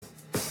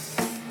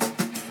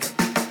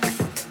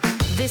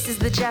This is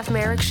the Jeff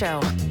Marek Show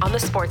on the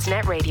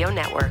Sportsnet Radio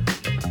Network.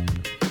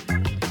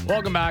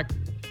 Welcome back.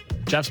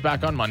 Jeff's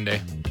back on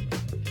Monday,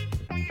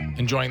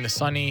 enjoying the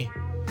sunny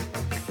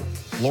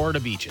Florida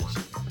beaches.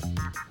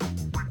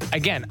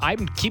 Again, I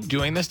keep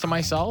doing this to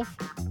myself.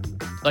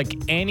 Like,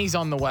 Annie's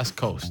on the West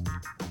Coast.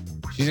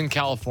 She's in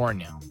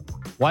California.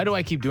 Why do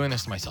I keep doing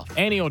this to myself?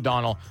 Annie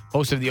O'Donnell,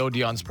 host of the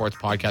OD on Sports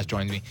podcast,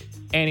 joins me.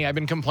 Annie, I've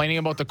been complaining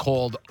about the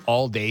cold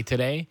all day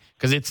today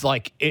because it's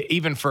like,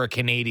 even for a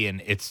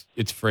Canadian,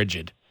 it's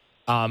frigid.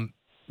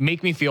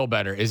 Make me feel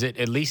better. Is it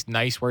at least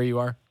nice where you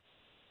are?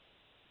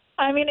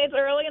 I mean, it's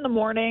early in the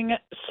morning,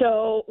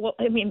 so, well,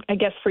 I mean, I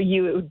guess for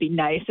you it would be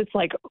nice. It's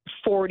like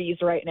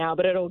 40s right now,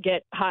 but it'll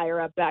get higher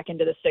up back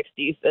into the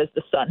 60s as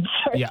the sun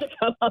starts to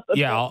come up.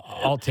 Yeah,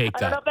 I'll take that.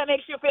 I don't know if that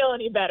makes you feel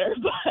any better,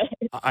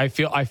 but I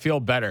feel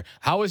better.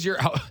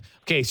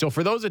 Okay, so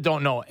for those that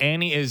don't know,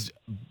 Annie is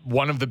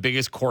one of the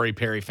biggest Corey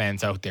Perry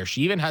fans out there.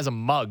 She even has a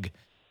mug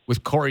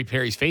with Corey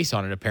Perry's face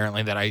on it,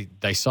 apparently, that I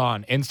saw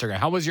on Instagram.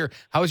 How was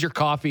your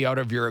coffee out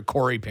of your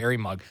Corey Perry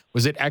mug?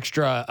 Was it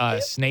extra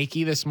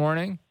snaky this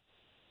morning?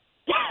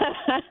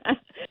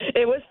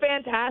 It was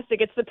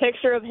fantastic. It's the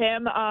picture of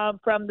him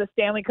from the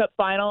Stanley Cup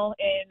final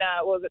in,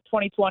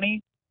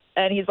 2020?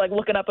 And he's, like,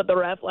 looking up at the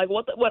ref, like,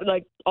 what,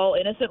 like, all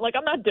innocent? Like,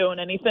 I'm not doing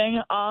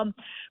anything.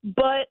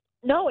 But,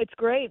 no, it's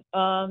great.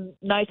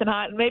 Nice and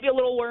hot. Maybe a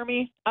little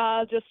wormy.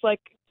 Just,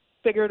 like,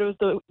 figured it was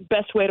the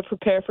best way to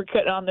prepare for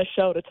getting on this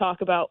show to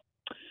talk about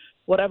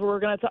whatever we're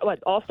going to talk about.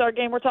 All-Star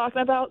game we're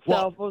talking about.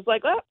 So it was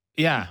like,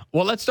 Yeah.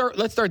 Well, let's start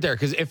there,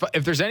 because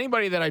if there's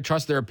anybody that I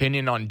trust their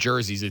opinion on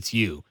jerseys, it's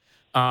you.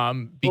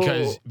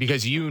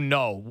 Because you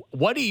know,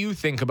 what do you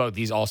think about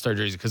these All-Star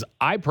jerseys? Because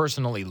I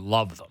personally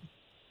love them.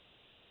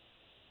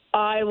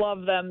 I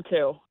love them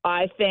too.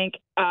 I think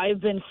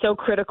I've been so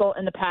critical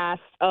in the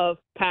past of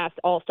past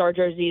All-Star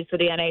jerseys for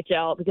the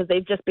NHL because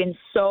they've just been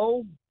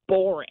so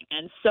boring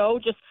and so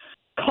just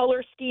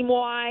color scheme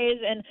wise,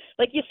 and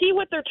like you see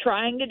what they're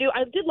trying to do.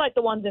 I did like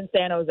the ones in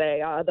San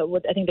Jose. I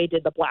think they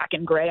did the black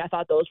and gray. I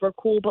thought those were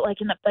cool, but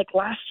like in the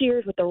last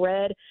year's with the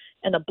red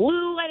and the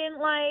blue, I didn't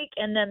like.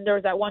 And then there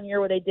was that one year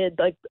where they did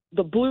like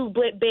the blue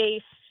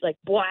base, like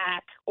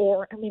black,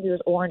 or maybe it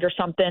was orange or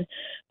something.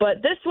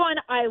 But this one,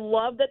 I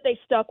love that they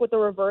stuck with the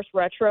reverse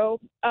retro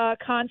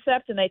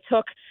concept, and they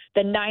took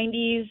the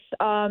 '90s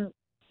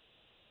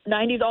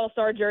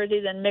All-Star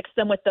jerseys and mixed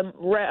them with the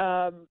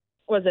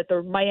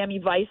the Miami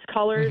Vice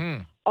colors?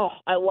 Mm-hmm. Oh,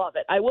 I love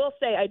it. I will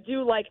say I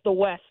do like the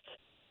West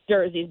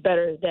jerseys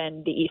better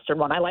than the Eastern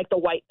one. I like the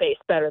white base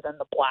better than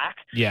the black.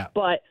 Yeah.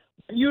 But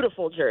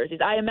beautiful jerseys.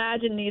 I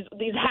imagine these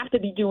have to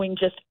be doing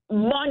just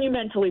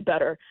monumentally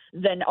better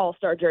than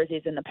All-Star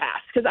jerseys in the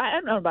past. Because I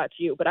don't know about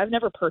you, but I've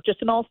never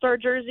purchased an All-Star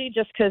jersey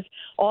just because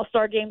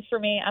All-Star games for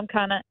me, I'm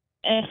kind of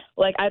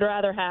like I'd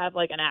rather have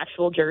like an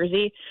actual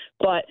jersey.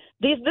 But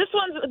this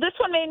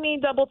one made me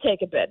double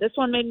take a bit. This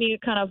one made me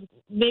kind of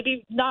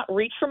maybe not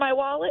reach for my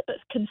wallet, but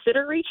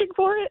consider reaching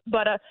for it.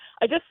 But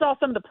I just saw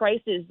some of the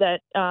prices that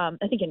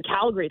I think in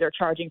Calgary they're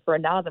charging for a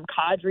Nazem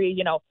Kadri,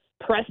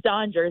 pressed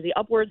on jersey,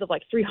 upwards of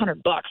like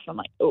 $300. I'm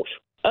like, oof.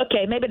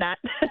 Okay, maybe not.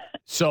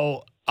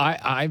 So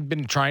I've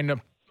been trying to.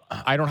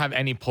 I don't have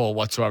any pull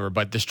whatsoever,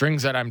 but the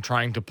strings that I'm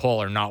trying to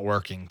pull are not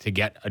working to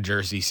get a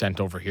jersey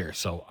sent over here.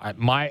 So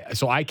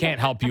I can't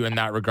help you in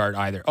that regard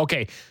either.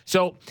 Okay,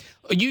 so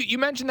you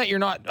mentioned that you're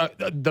not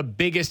the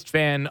biggest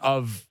fan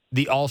of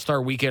the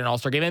All-Star weekend and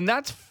All-Star game, and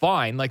that's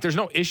fine. Like, there's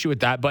no issue with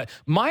that. But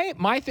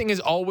my thing has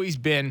always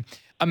been,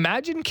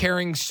 imagine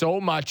caring so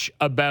much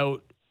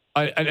about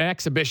an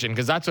exhibition,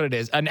 because that's what it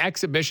is, an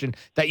exhibition,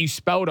 that you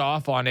spout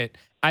off on it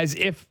as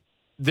if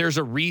there's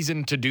a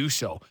reason to do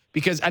so.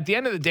 Because at the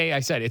end of the day, I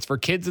said it's for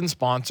kids and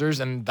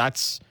sponsors, and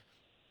that's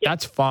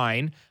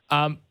fine.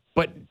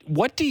 But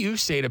what do you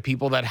say to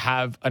people that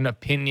have an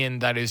opinion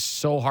that is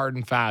so hard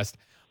and fast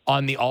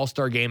on the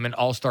All-Star game and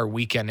All-Star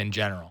weekend in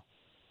general?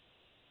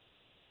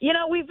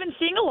 We've been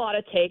seeing a lot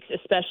of takes,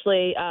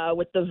 especially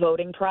with the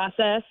voting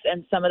process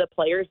and some of the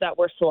players that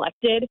were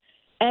selected.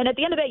 And at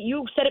the end of it,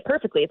 you said it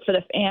perfectly. It's for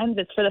the fans.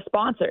 It's for the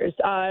sponsors.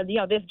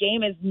 This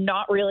game is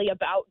not really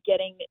about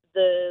getting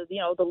the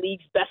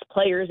league's best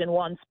players in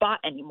one spot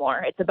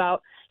anymore. It's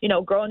about,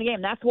 growing the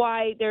game. That's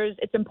why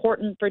it's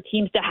important for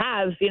teams to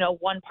have,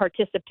 one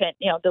participant.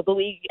 The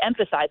league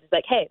emphasizes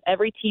like, hey,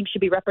 every team should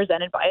be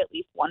represented by at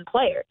least one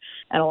player.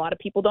 And a lot of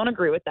people don't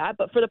agree with that.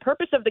 But for the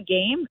purpose of the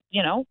game,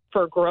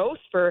 for growth,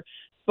 for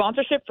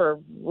sponsorship, for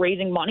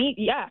raising money,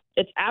 yeah,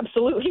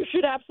 you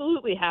should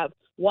absolutely have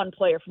one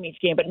player from each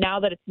game. But now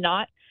that it's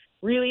not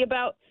really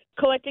about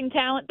collecting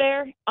talent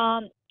there,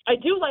 I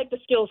do like the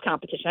skills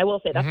competition. I will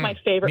say that's my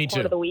favorite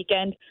part of the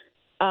weekend.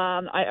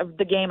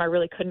 The game I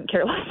really couldn't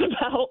care less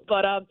about.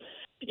 But,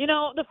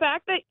 the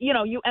fact that,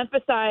 you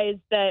emphasize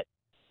that,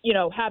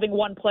 having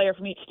one player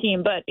from each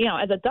team. But,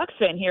 as a Ducks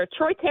fan here,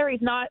 Troy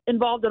Terry's not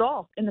involved at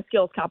all in the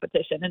skills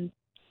competition. And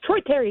Troy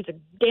Terry's a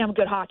damn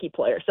good hockey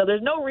player, so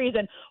there's no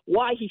reason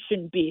why he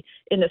shouldn't be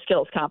in the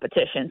skills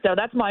competition. So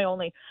that's my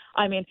only.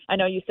 I mean, I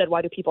know you said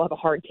why do people have a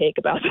hard take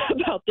about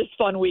this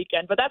fun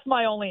weekend, but that's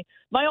my only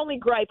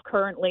gripe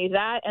currently.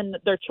 That and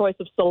their choice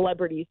of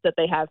celebrities that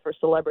they have for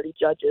celebrity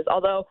judges.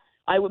 Although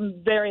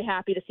I'm very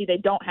happy to see they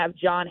don't have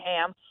John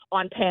Hamm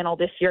on panel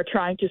this year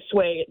trying to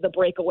sway the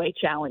breakaway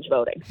challenge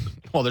voting.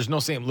 Well, there's no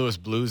St. Louis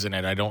Blues in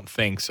it, I don't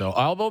think so.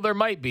 Although there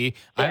might be.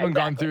 I haven't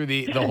gone through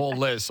the whole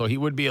list, so he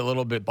would be a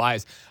little bit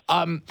biased.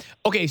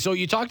 Okay, so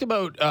you talked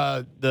about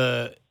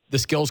the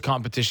skills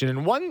competition,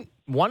 and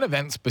one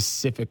event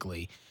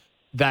specifically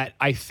that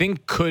I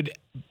think could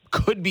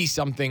be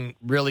something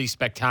really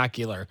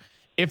spectacular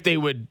if they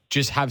would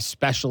just have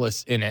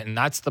specialists in it, and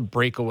that's the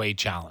breakaway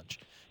challenge.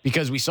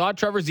 Because we saw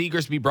Trevor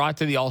Zegras be brought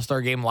to the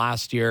All-Star game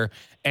last year,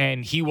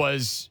 and he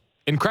was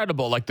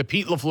incredible. Like, the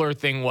Pete LaFleur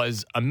thing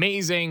was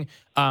amazing,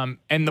 and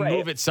the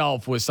move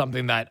itself was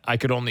something that I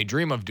could only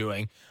dream of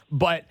doing.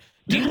 But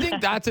do you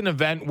think that's an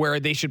event where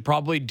they should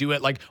probably do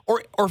it, like,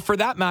 or for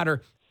that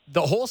matter,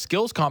 the whole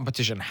skills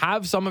competition,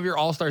 have some of your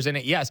All-Stars in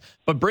it, yes,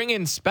 but bring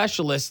in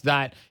specialists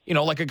that,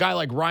 like a guy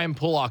like Ryan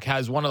Pulock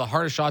has one of the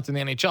hardest shots in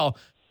the NHL,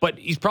 but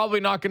he's probably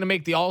not going to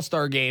make the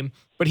All-Star game,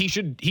 but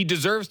he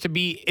deserves to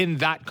be in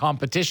that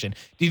competition.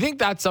 Do you think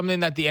that's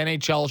something that the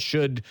NHL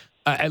should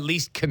at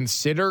least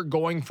consider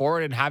going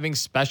forward and having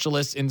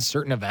specialists in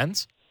certain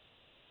events?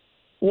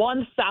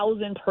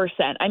 1,000%.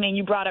 I mean,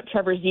 you brought up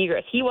Trevor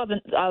Zegras. He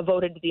wasn't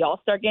voted to the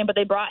All-Star game, but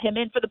they brought him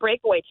in for the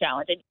breakaway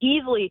challenge. And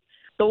easily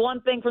the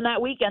one thing from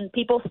that weekend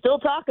people still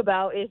talk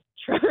about is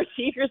Trevor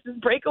Zegras'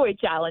 breakaway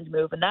challenge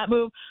move. And that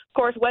move, of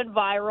course, went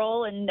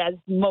viral, and as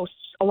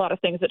a lot of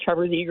things that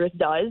Trevor Zegras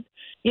does,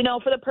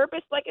 for the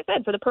purpose, like I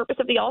said, for the purpose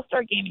of the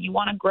All-Star game, you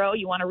want to grow,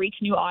 you want to reach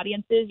new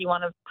audiences, you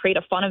want to create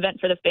a fun event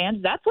for the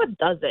fans. That's what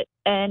does it.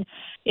 And,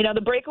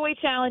 the breakaway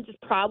challenge is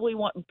probably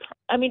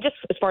just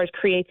as far as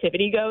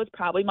creativity goes,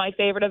 probably my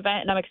favorite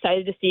event. And I'm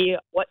excited to see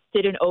what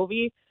Sid and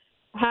Ovi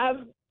have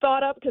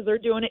thought up because they're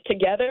doing it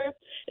together.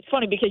 It's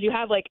funny because you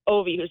have like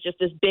Ovi, who's just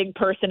this big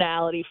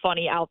personality,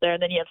 funny out there,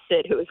 and then you have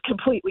Sid, who is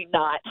completely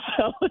not.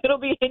 So it'll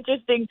be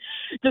interesting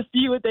to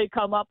see what they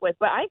come up with.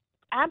 But I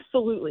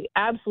absolutely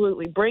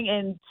bring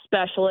in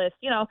specialists,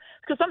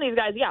 because some of these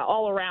guys,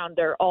 all around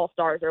they're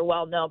all-stars, they're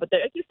well-known, but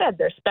like you said,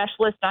 they're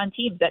specialists on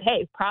teams that,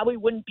 hey, probably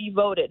wouldn't be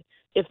voted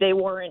if they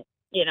weren't,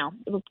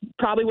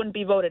 probably wouldn't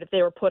be voted if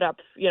they were put up,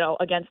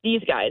 against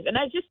these guys. And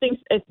I just think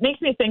it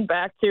makes me think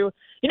back to,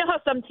 how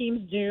some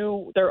teams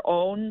do their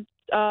own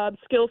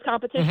skills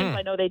competitions. Mm-hmm.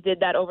 I know they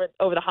did that over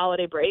the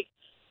holiday break.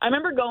 I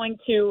remember going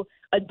to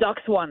a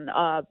Ducks one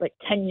like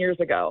 10 years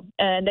ago,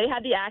 and they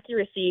had the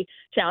accuracy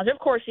challenge. Of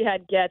course, you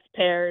had Getz,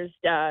 Pears,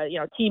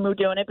 Timu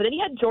doing it, but then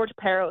you had George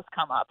Peros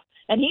come up,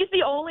 and he's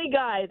the only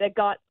guy that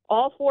got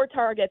all 4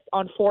 targets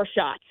on 4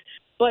 shots.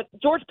 But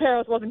George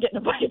Peros wasn't getting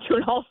invited to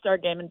an All-Star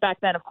game, and back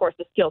then, of course,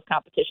 the skills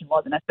competition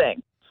wasn't a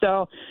thing.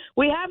 So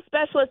we have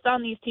specialists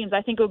on these teams.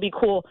 I think it would be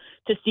cool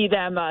to see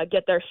them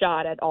get their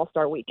shot at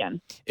All-Star weekend.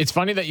 It's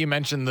funny that you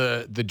mentioned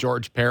the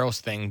George Peros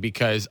thing,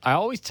 because I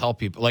always tell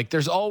people, like,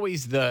 there's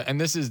always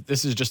and this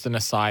is just an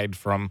aside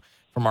from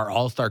our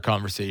All-Star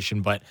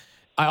conversation, but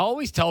I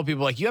always tell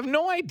people, like, you have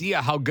no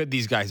idea how good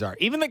these guys are.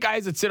 Even the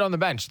guys that sit on the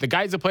bench, the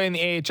guys that play in the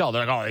AHL,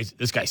 they're like, oh,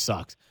 this guy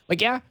sucks.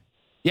 Like, yeah,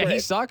 right. He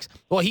sucks.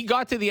 Well, he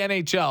got to the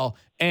NHL,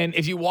 and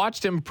if you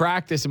watched him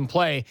practice and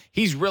play,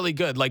 he's really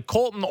good. Like,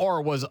 Colton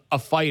Orr was a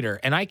fighter,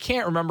 and I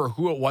can't remember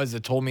who it was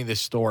that told me this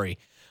story,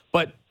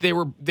 but they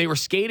were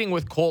skating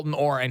with Colton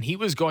Orr, and he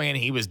was going in,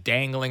 and he was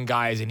dangling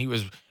guys, and he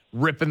was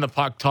ripping the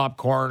puck top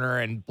corner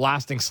and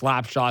blasting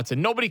slap shots,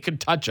 and nobody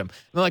could touch him. And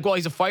they're like, well,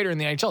 he's a fighter in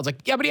the NHL. It's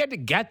like, yeah, but he had to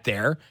get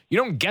there. You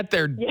don't get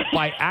there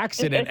by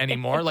accident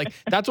anymore. Like,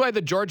 that's why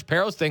the George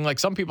Peros thing, like,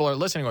 some people are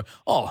listening going,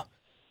 oh,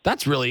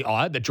 that's really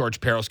odd that George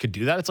Peros could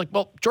do that. It's like,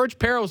 well, George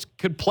Peros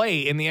could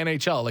play in the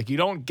NHL. Like, you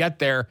don't get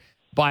there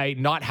by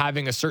not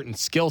having a certain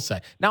skill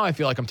set. Now I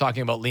feel like I'm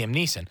talking about Liam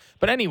Neeson.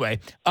 But anyway,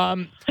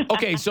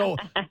 okay, so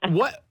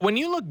when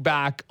you look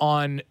back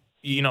on,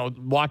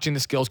 watching the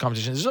skills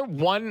competition, is there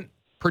one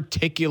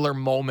particular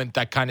moment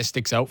that kind of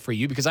sticks out for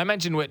you? Because I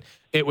mentioned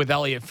it with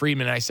Elliot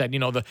Friedman, and I said,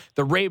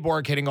 the Ray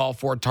Borg hitting all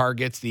 4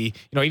 targets,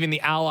 even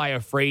the ally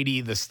of Frady,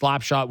 the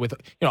slap shot with,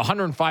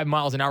 105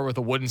 miles an hour with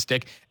a wooden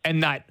stick,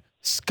 and that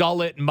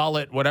skullet,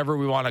 mullet, whatever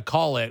we want to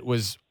call it,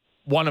 was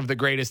one of the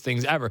greatest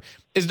things ever.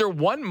 Is there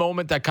one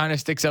moment that kind of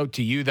sticks out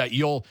to you that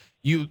you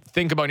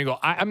think about and you go,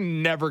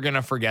 I'm never going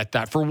to forget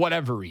that for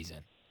whatever reason?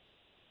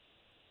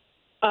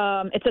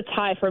 It's a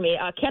tie for me.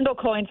 Kendall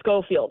Coyne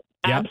Schofield,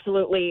 yep.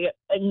 Absolutely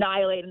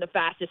annihilating the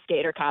fastest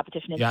skater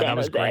competition in San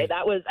Jose. Great.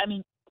 That was,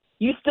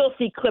 you still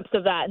see clips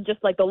of that, and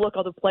just like the look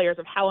of the players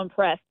of how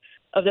impressed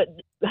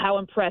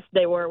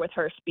they were with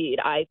her speed.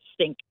 I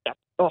think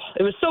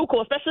it was so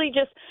cool, especially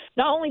just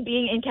not only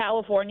being in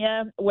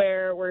California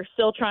where we're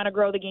still trying to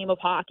grow the game of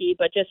hockey,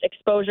 but just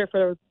exposure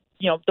for,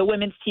 the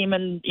women's team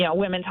and,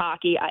 women's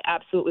hockey. I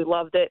absolutely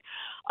loved it.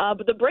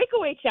 But the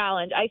breakaway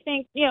challenge, I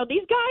think,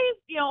 these guys,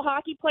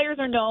 hockey players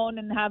are known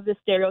and have this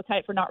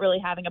stereotype for not really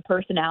having a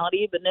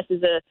personality, but this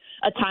is a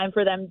time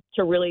for them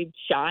to really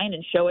shine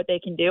and show what they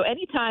can do.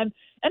 Anytime,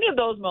 any of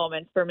those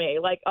moments for me,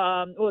 like,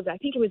 what was it? I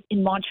think it was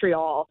in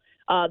Montreal,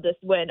 this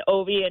when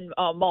Ovi and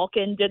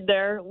Malkin did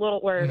their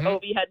little, where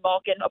Ovi had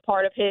Malkin a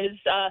part of his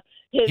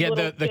he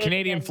had the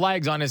Canadian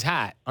flags on his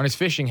hat, on his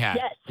fishing hat.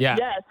 Yes.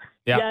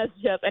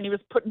 And he was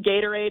putting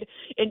Gatorade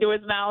into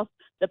his mouth.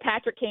 The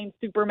Patrick Kane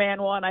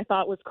Superman one I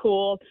thought was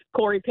cool.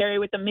 Corey Perry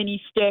with the mini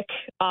stick.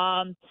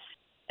 I'm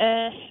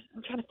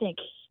trying to think.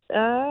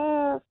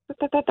 Oh,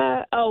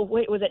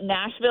 wait, was it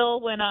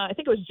Nashville when I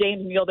think it was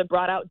James Neal that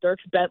brought out Dirk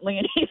Bentley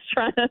and he's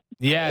trying to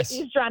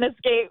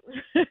skate.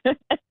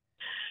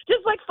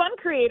 Just like fun,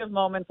 creative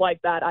moments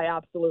like that, I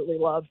absolutely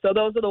love. So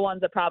those are the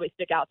ones that probably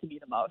stick out to me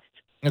the most.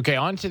 Okay,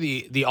 on to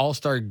the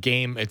All-Star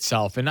game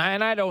itself, and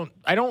I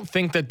don't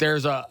think that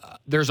there's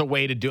a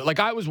way to do it. Like,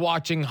 I was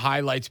watching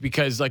highlights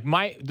because like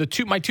my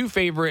two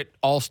favorite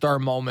All-Star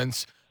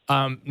moments.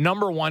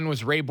 Number one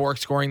was Ray Bourque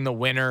scoring the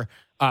winner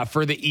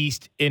for the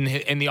East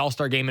in the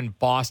All-Star game in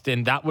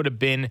Boston. That would have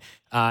been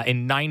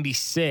in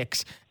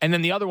 '96. And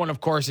then the other one,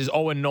 of course, is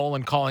Owen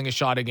Nolan calling a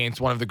shot against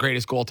one of the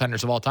greatest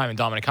goaltenders of all time, and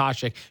Dominik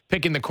Hasek,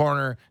 picking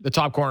the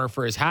top corner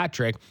for his hat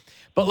trick.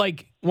 But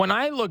like when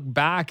I look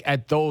back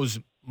at those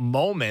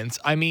moments,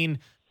 I mean,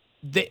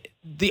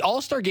 the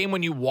All-Star game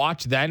when you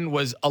watch then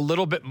was a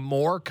little bit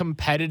more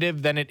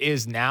competitive than it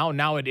is now.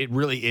 Now it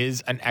really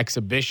is an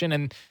exhibition,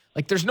 and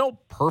like there's no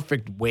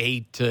perfect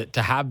way to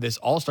have this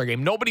All-Star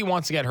game. Nobody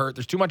wants to get hurt.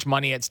 There's too much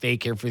money at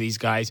stake here for these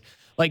guys.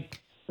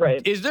 Like,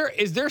 right. Is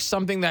there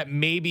something that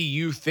maybe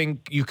you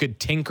think you could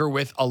tinker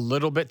with a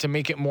little bit to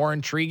make it more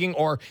intriguing,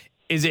 or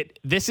is it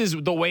this is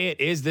the way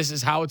it is, this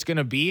is how it's going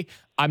to be?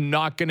 I'm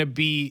not going to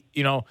be,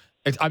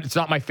 it's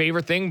not my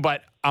favorite thing,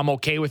 but I'm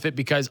okay with it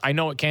because I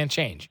know it can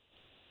change.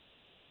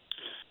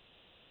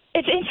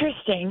 It's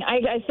interesting.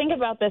 I think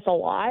about this a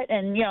lot,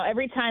 and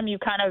every time you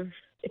kind of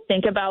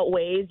think about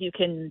ways you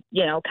can,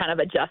 kind of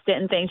adjust it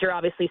and things, you're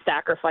obviously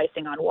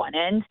sacrificing on one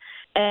end.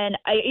 And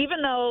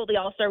even though the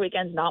All-Star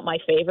Weekend's not my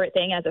favorite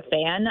thing as a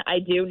fan, I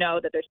do know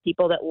that there's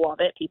people that love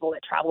it, people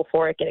that travel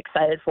for it, get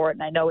excited for it,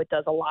 and I know it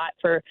does a lot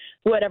for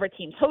whatever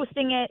team's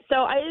hosting it.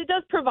 So it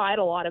does provide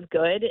a lot of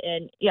good.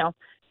 And,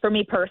 for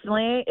me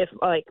personally, if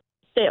I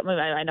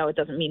know it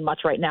doesn't mean much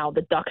right now,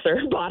 the Ducks are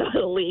bottom of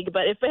the league,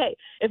 but if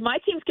my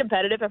team's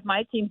competitive, if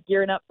my team's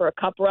gearing up for a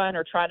cup run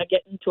or trying to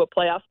get into a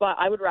playoff spot,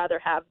 I would rather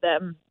have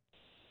them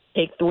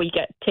take the week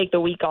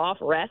off,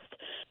 rest.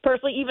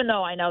 Personally, even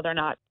though I know they're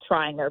not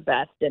trying their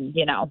best, and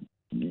you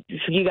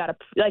got to,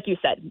 like you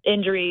said,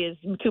 injuries,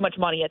 too much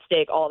money at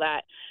stake, all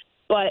that.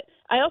 But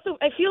I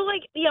feel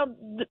like the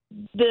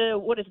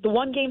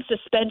one game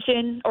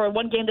suspension or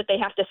one game that they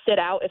have to sit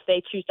out if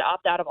they choose to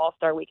opt out of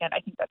All-Star Weekend. I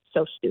think that's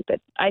so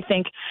stupid. I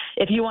think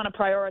if you want to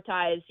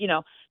prioritize,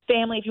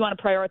 family, if you want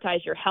to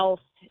prioritize your health,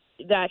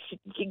 that should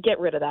get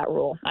rid of that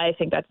rule. I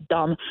think that's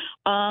dumb.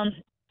 I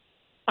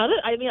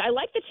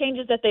like the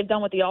changes that they've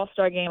done with the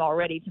All-Star game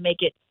already to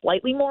make it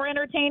slightly more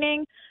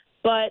entertaining,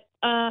 but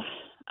I'd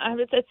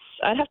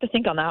have to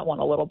think on that one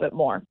a little bit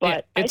more.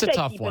 But yeah, it's a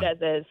tough keep one.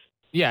 It as is.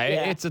 Yeah,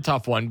 it's a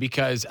tough one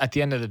because at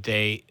the end of the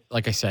day,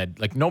 like I said,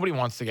 like nobody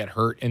wants to get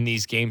hurt in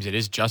these games. It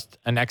is just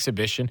an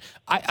exhibition.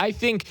 I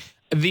think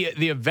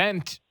the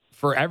event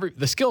for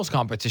the skills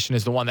competition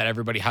is the one that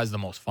everybody has the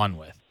most fun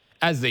with,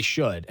 as they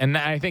should. And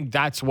I think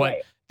that's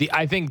what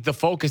I think the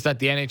focus that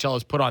the NHL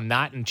has put on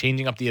that and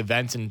changing up the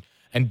events and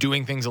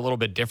doing things a little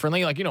bit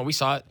differently. Like, we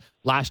saw it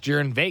last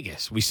year in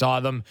Vegas. We saw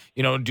them,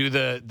 do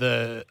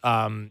the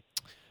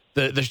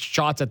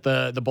shots at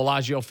the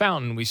Bellagio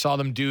fountain. We saw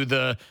them do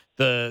the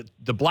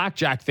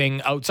blackjack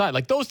thing outside.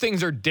 Like those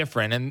things are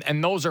different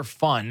and those are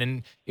fun.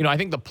 And, I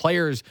think the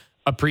players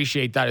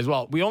appreciate that as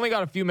well. We only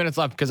got a few minutes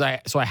left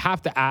so I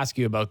have to ask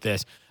you about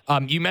this.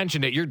 You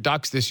mentioned it. Your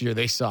Ducks this year,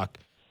 they suck.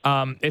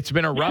 It's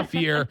been a rough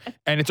year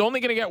and it's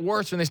only going to get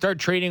worse when they start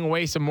trading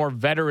away some more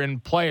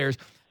veteran players.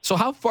 So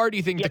how far do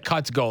you think the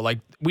cuts go? Like,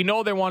 we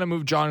know they want to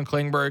move John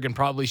Klingberg and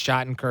probably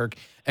Shattenkirk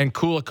and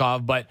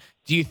Kulikov, but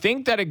do you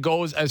think that it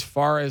goes as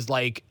far as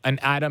like an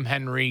Adam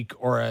Henrique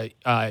or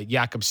a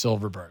Jakob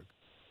Silfverberg?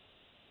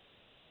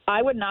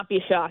 I would not be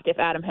shocked if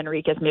Adam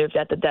Henrique is moved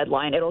at the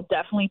deadline. It'll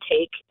definitely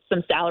take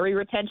some salary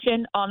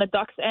retention on the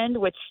Ducks end,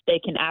 which they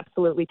can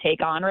absolutely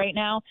take on right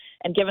now.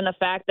 And given the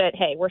fact that,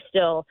 hey, we're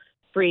still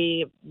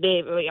maybe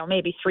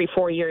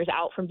 3-4 years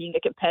out from being a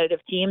competitive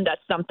team,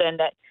 that's something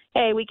that,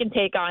 hey, we can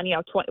take on,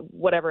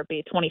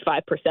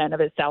 25% of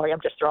his salary.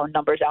 I'm just throwing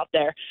numbers out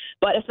there.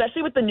 But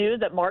especially with the news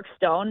that Mark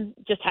Stone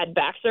just had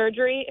back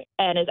surgery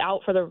and is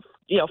out for the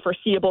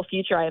foreseeable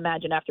future, I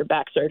imagine after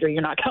back surgery,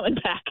 you're not coming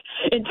back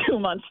in 2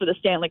 months for the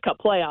Stanley Cup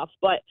playoffs.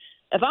 But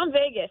if I'm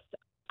Vegas,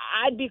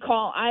 I'd be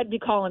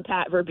calling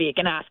Pat Verbeek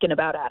and asking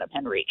about Adam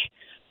Henrique.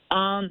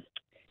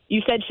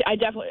 You said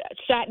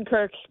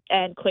Shattenkirk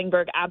and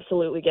Klingberg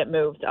absolutely get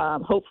moved.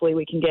 Hopefully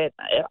we can get,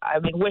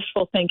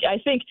 wishful thinking. I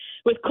think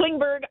with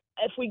Klingberg,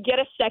 if we get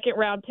a second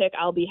round pick,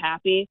 I'll be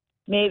happy.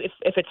 maybe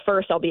if it's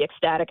first, I'll be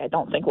ecstatic. I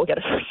don't think we'll get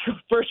a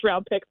first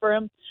round pick for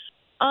him.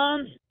 I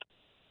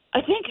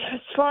think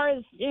as far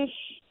as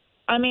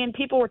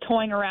people were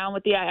toying around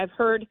with I've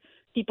heard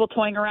people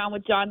toying around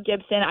with John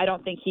Gibson. I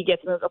don't think he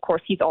gets moved. Of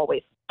course, he's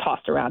always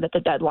tossed around at the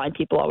deadline.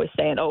 People always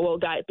saying, "Oh well,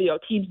 guys,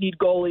 teams need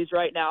goalies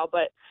right now."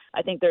 But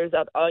I think there's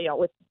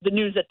with the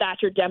news that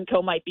Thatcher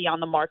Demko might be on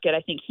the market,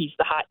 I think he's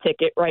the hot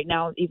ticket right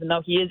now, even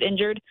though he is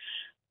injured.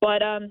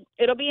 But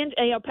it'll be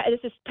this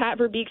is Pat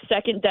Verbeek's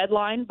second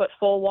deadline, but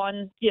full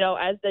one,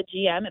 as the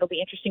GM. It'll be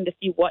interesting to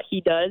see what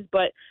he does.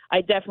 But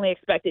I definitely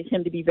expected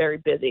him to be very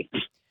busy.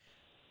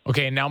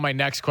 Okay, and now my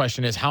next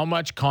question is, how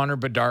much Connor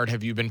Bedard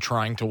have you been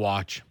trying to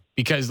watch?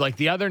 Because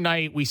the other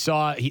night we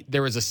saw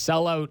there was a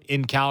sellout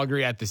in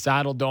Calgary at the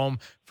Saddle Dome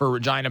for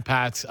Regina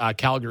Pat's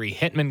Calgary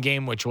Hitmen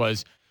game, which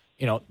was,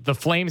 the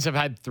Flames have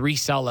had 3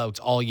 sellouts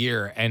all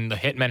year, and the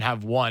Hitmen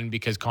have won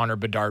because Connor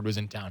Bedard was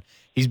in town.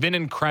 He's been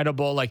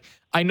incredible.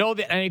 I know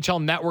the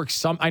NHL Network,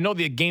 I know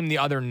the game the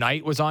other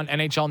night was on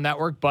NHL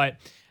Network, but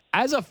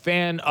as a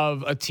fan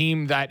of a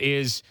team that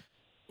is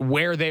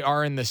where they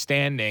are in the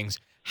standings,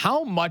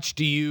 how much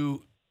do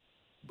you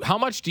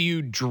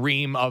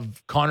dream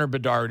of Connor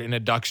Bedard in a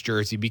Ducks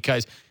jersey?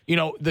 Because,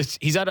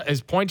 he's at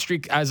his point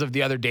streak as of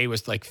the other day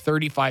was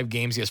 35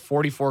 games. He has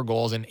 44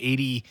 goals and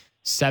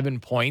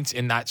 87 points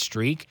in that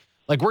streak.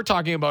 We're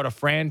talking about a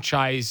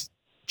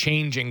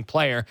franchise-changing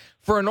player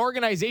for an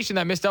organization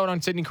that missed out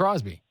on Sidney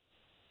Crosby.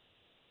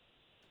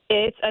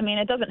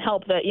 It doesn't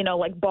help that,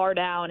 Bar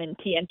Down and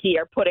TNT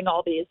are putting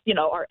all these,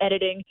 are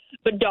editing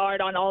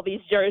Bedard on all these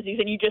jerseys,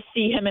 and you just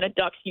see him in a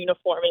Ducks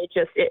uniform, and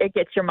it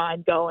gets your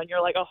mind going.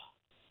 You're like, oh,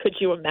 could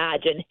you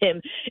imagine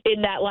him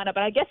in that lineup?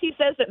 And I guess he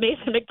says that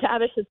Mason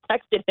McTavish has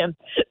texted him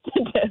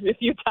a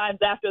few times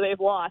after they've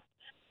lost.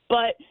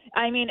 But,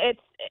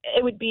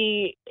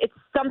 it's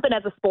something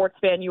as a sports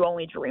fan you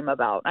only dream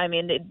about.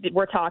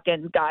 We're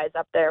talking guys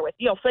up there with,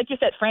 like you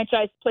said,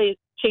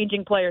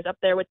 changing players up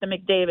there with the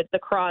McDavids, the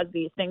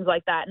Crosbys, things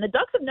like that. And the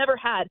Ducks have never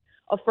had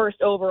a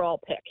first overall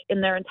pick in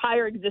their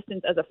entire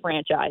existence as a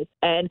franchise.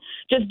 And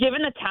just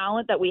given the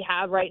talent that we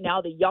have right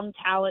now, the young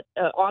talent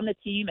on the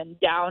team and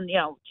down,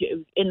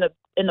 in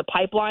the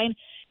pipeline,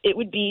 it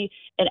would be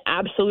an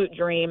absolute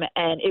dream.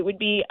 And it would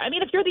be,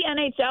 if you're the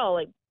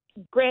NHL,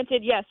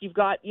 granted, yes, you've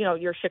got,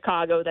 your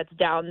Chicago that's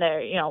down there,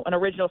 an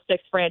original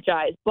 6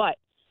 franchise. But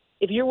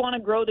if you want to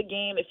grow the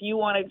game, if you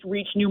want to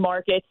reach new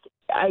markets,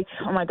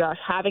 oh my gosh,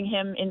 having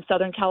him in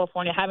Southern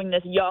California, having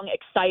this young,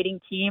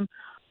 exciting team,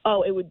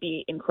 it would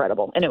be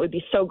incredible. And it would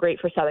be so great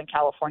for Southern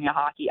California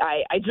hockey.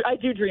 I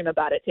do dream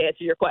about it, to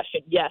answer your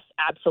question. Yes,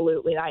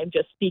 absolutely. I am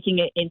just speaking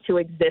it into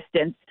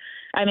existence.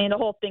 The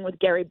whole thing with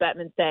Gary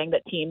Bettman saying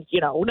that teams,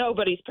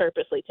 nobody's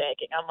purposely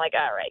tanking. I'm like,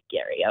 all right,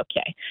 Gary,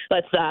 okay.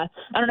 Let's,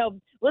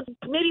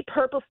 maybe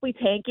purposely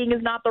tanking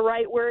is not the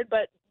right word,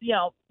 but,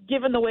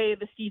 given the way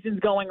the season's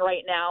going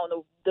right now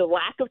and the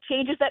lack of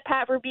changes that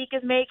Pat Verbeek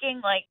is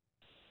making,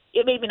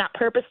 it maybe not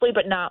purposely,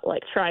 but not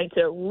trying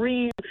to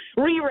reroute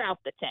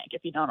the tank,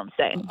 if you know what I'm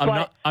saying.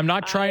 I'm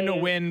not trying to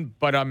win,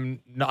 but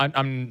I'm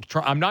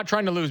not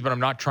trying to lose, but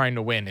I'm not trying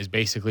to win is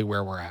basically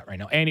where we're at right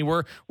now. Annie,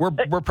 we're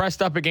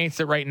pressed up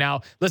against it right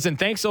now. Listen,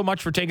 thanks so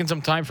much for taking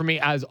some time for me.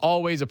 As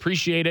always,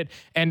 appreciate it.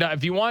 And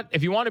if you want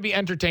to be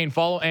entertained,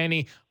 follow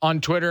Annie on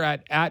Twitter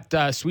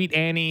at Sweet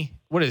Annie.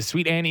 What is it?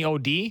 Sweet Annie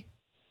OD?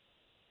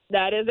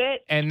 That is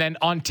it. And then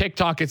on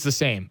TikTok, it's the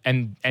same.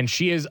 And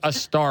she is a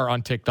star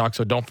on TikTok,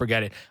 so don't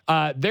forget it.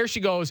 There she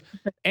goes,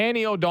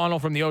 Annie O'Donnell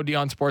from the OD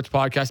on Sports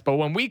podcast. But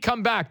when we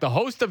come back, the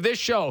host of this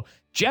show,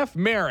 Jeff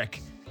Marek,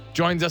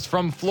 joins us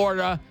from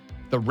Florida.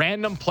 The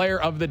random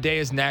player of the day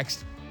is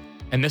next.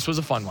 And this was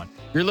a fun one.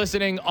 You're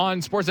listening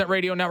on Sportsnet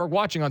Radio Network,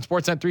 watching on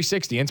Sportsnet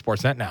 360 and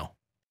Sportsnet Now.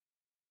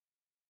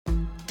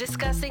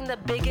 Discussing the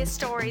biggest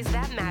stories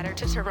that matter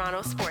to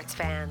Toronto sports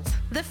fans.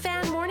 The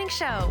Fan Morning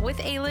Show with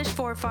Ailish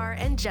Forfar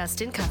and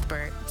Justin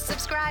Cuthbert.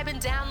 Subscribe and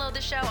download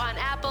the show on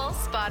Apple,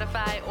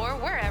 Spotify, or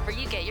wherever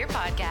you get your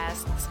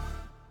podcasts.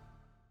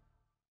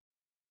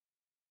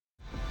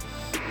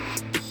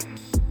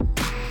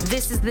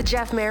 This is the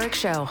Jeff Marek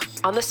Show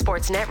on the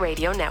Sportsnet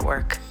Radio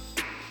Network.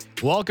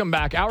 Welcome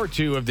back. Hour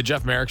 2 of the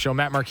Jeff Marek Show.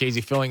 Matt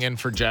Marchese filling in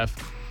for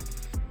Jeff,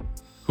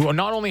 who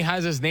not only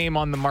has his name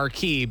on the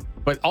marquee,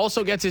 but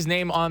also gets his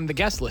name on the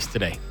guest list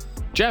today.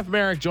 Jeff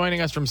Marek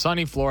joining us from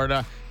sunny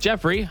Florida.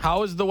 Jeffrey,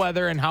 how is the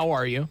weather and how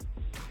are you?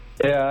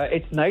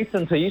 It's nice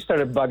until you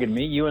started bugging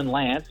me, you and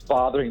Lance,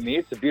 bothering me.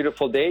 It's a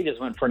beautiful day.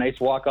 Just went for a nice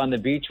walk on the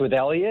beach with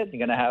Elliot. You're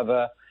going to have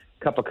a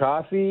cup of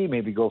coffee,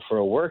 maybe go for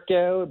a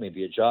workout,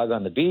 maybe a jog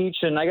on the beach,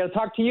 and I got to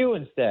talk to you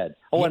instead.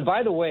 Oh, and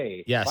by the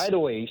way,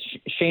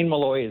 Shane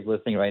Malloy is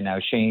listening right now.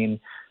 Shane,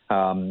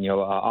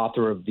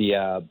 author of the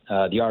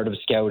Art of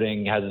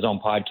Scouting, has his own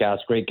podcast.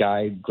 Great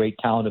guy, great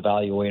talent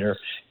evaluator,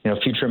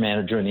 future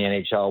manager in the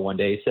NHL one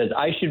day. He says,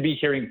 I should be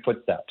hearing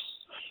footsteps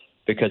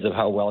because of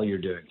how well you're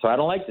doing. So I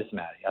don't like this,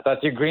 Matty. I thought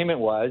the agreement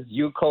was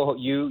you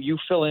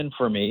fill in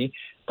for me,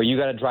 but you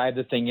got to drive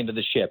the thing into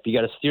the ship. You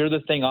got to steer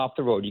the thing off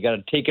the road. You got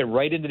to take it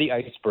right into the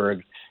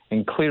iceberg,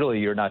 and clearly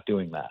you're not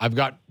doing that.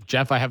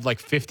 I have like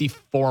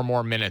 54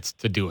 more minutes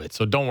to do it,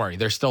 so don't worry.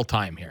 There's still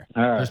time here.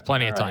 All right, there's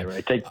plenty of time.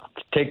 Right.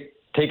 Take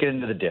it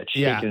into the ditch.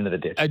 Yeah. Take it into the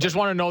ditch. I just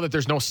want to know that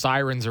there's no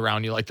sirens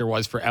around you like there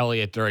was for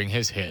Elliott during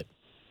his hit.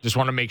 Just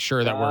want to make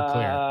sure that we're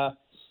clear.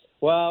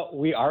 Well,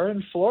 we are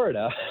in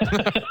Florida.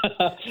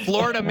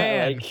 Florida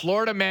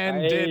man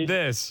did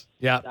this.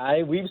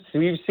 Yeah. We've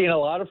seen a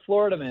lot of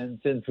Florida men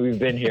since we've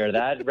been here.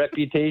 That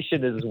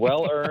reputation is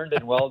well earned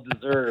and well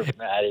deserved,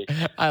 Maddie.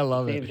 I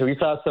love it. We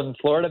saw some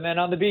Florida men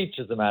on the beach,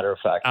 as a matter of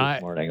fact,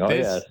 this morning.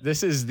 Yes.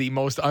 This is the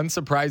most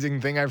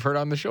unsurprising thing I've heard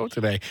on the show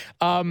today.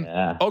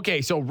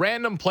 Okay, so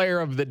random player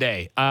of the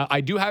day.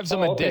 I do have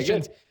some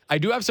additions. Good. I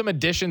do have some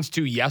additions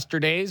to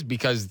yesterday's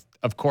because,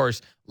 of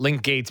course,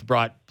 Link Gates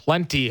brought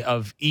plenty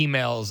of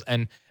emails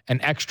and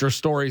extra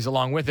stories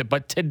along with it.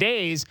 But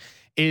today's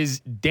is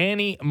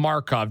Danny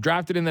Markov,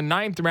 drafted in the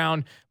 9th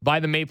round by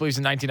the Maple Leafs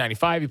in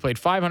 1995. He played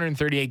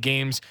 538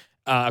 games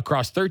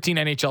across 13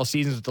 NHL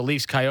seasons with the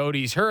Leafs,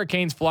 Coyotes,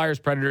 Hurricanes, Flyers,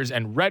 Predators,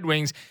 and Red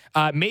Wings.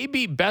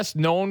 Maybe best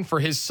known for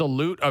his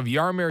salute of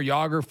Jaromir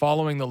Jagr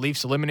following the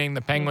Leafs eliminating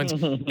the Penguins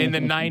in the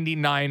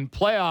 99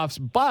 playoffs.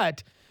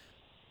 But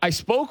I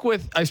spoke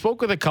with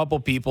a couple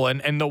people,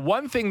 and the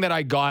one thing that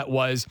I got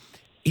was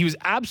he was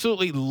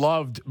absolutely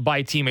loved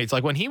by teammates.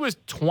 Like when he was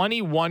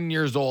 21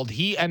 years old,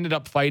 he ended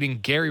up fighting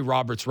Gary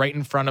Roberts right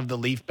in front of the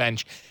Leaf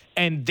bench,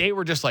 and they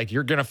were just like,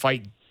 "You're going to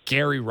fight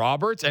Gary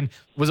Roberts?" And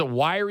was a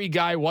wiry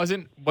guy,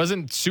 wasn't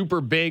super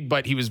big,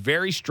 but he was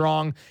very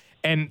strong.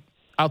 And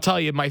I'll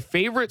tell you, my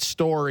favorite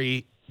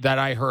story that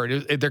I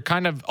heard, they're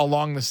kind of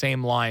along the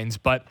same lines,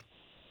 but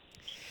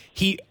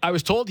I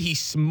was told he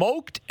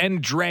smoked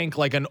and drank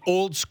like an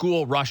old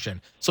school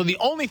Russian. So the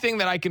only thing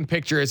that I can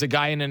picture is a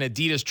guy in an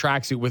Adidas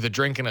tracksuit with a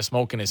drink and a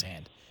smoke in his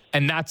hand.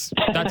 And that's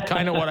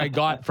kind of what I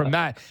got from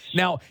that.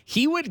 Now,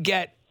 he would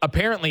get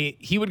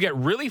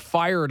really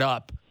fired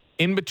up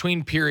in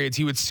between periods.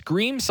 He would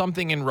scream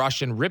something in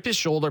Russian, rip his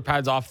shoulder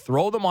pads off,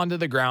 throw them onto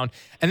the ground,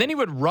 and then he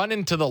would run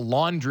into the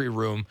laundry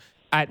room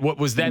at what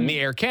was then the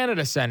Air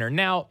Canada Center.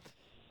 Now,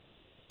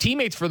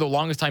 teammates for the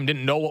longest time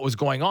didn't know what was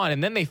going on,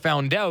 and then they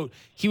found out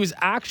he was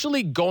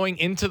actually going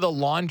into the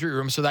laundry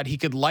room so that he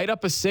could light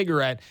up a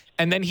cigarette,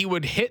 and then he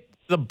would hit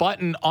the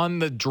button on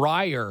the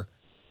dryer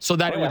so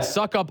that it would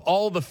suck up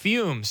all the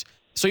fumes.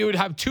 So he would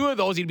have two of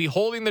those. He'd be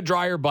holding the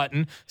dryer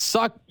button,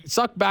 suck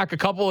back a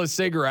couple of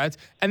cigarettes,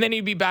 and then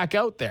he'd be back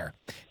out there.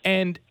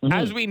 And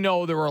as we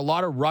know, there were a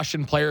lot of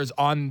Russian players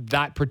on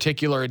that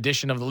particular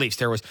edition of the Leafs.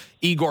 There was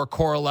Igor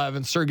Korolev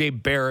and Sergei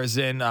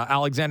Berezin,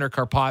 Alexander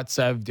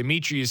Karpatsev,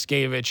 Dmitry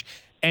Yushkevich,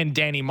 and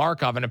Danny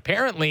Markov. And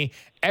apparently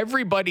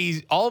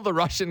all the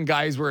Russian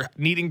guys were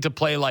needing to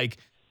play like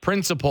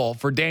principal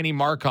for Danny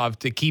Markov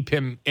to keep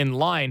him in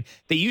line.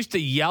 They used to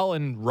yell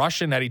in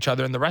Russian at each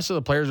other, and the rest of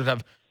the players would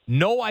have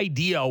no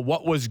idea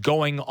what was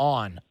going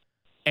on.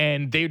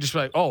 And they would just be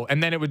like, oh,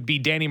 and then it would be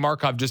Danny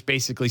Markov just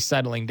basically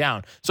settling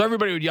down. So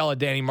everybody would yell at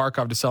Danny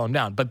Markov to settle him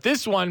down. But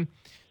this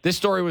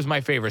story was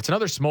my favorite. It's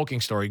another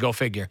smoking story. Go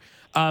figure.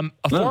 A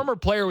former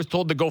player was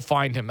told to go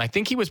find him. I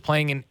think he was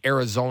playing in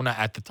Arizona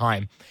at the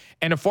time.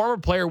 And a former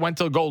player went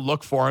to go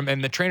look for him.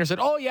 And the trainer said,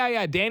 oh,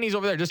 yeah, Danny's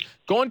over there. Just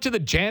go into the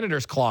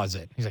janitor's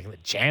closet. He's like, the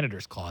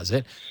janitor's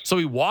closet? So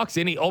he walks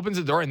in, he opens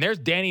the door, and there's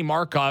Danny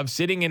Markov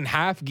sitting in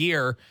half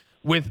gear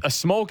with a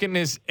smoke in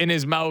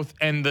his mouth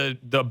and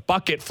the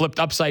bucket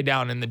flipped upside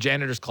down in the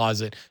janitor's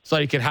closet so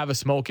he could have a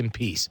smoke in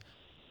peace.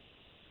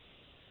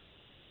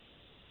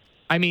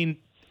 I mean,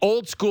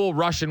 old school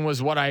Russian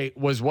was what I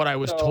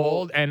was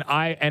told, and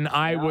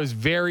I was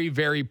very,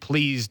 very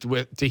pleased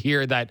to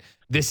hear that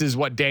this is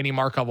what Danny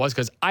Markov was,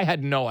 because I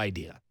had no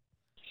idea.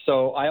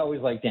 So I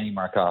always liked Danny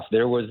Markov.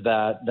 There was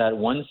that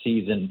one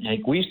season,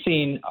 like we've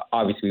seen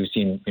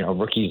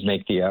rookies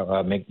make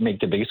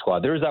the big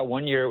squad. There was that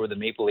one year where the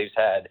Maple Leafs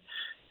had,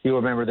 you'll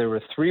remember, there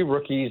were 3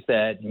 rookies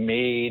that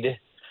made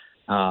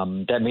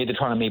the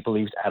Toronto Maple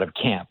Leafs out of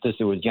camp.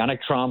 It was Yannick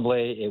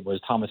Tremblay, it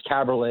was Thomas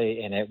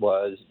Caberlet, and it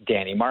was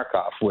Danny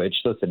Markov, which,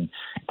 listen,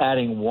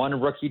 adding 1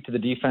 rookie to the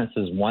defense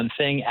is one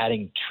thing,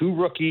 adding 2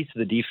 rookies to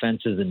the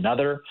defense is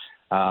another,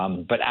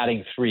 but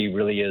adding 3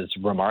 really is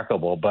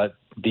remarkable. But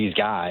these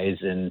guys,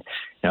 and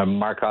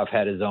Markov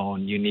had his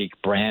own unique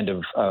brand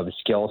of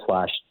skill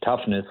 /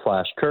 toughness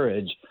 /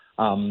 courage.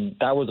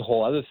 That was a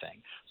whole other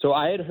thing. So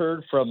I had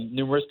heard from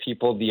numerous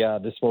people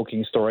the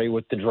smoking story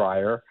with the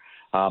dryer.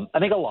 I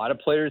think a lot of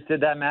players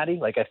did that, Maddie.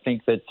 Like I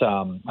think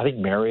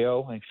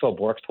Mario, Phil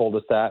Bork told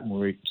us that when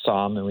we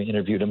saw him and we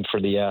interviewed him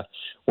for the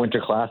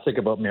Winter Classic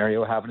about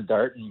Mario having a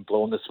dart and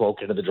blowing the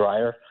smoke into the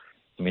dryer.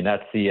 I mean,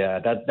 that's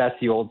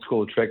the old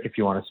school trick if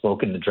you want to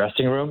smoke in the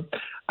dressing room.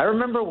 I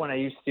remember when I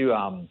used to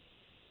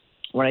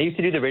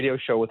do the radio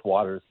show with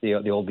Waters, the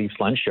old Leafs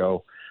Lunch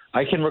show.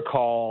 I can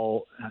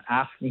recall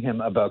asking him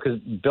about, because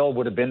Bill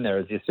would have been there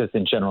as the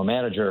assistant general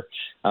manager,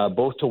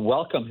 both to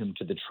welcome him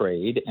to the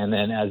trade and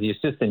then as the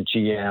assistant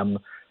GM,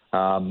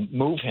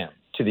 move him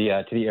to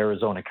the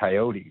Arizona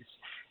Coyotes.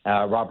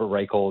 Robert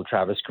Reichel,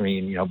 Travis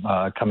Green,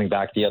 coming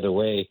back the other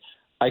way.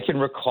 I can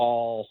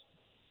recall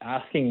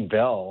asking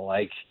Bill,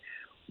 like,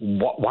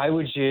 why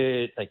would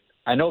you, like,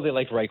 I know they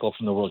liked Reichel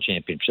from the World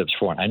Championships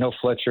for one. I know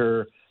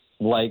Fletcher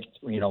liked,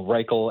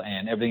 Reichel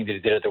and everything that he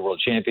did at the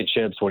World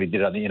Championships, what he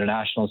did on the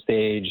international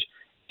stage.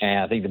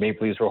 And I think the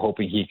Maple Leafs were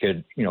hoping he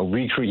could,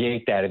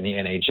 recreate that in the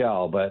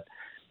NHL. But,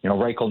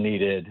 Reichel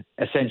needed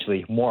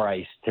essentially more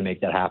ice to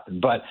make that happen.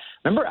 But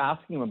I remember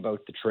asking him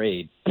about the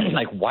trade,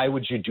 like, why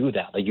would you do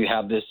that? Like, you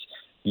have this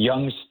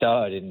young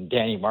stud in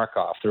Danny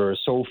Markov. There are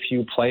so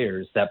few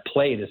players that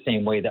play the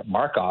same way that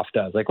Markov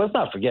does. Like, let's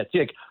not forget,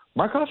 like,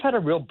 Markov had a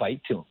real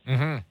bite to him.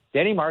 Mm-hmm.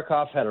 Danny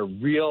Markov had a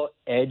real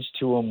edge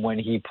to him when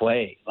he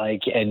played,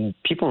 and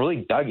people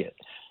really dug it.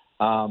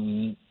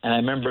 And I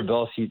remember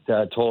Bill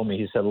told me,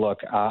 he said, look,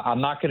 I'm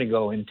not going to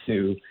go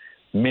into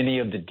many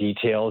of the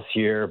details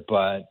here,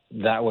 but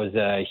that was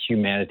a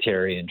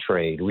humanitarian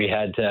trade. We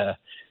had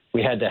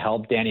to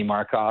help Danny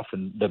Markov,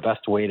 and the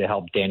best way to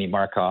help Danny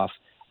Markov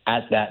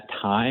at that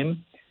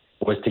time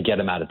was to get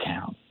him out of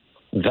town.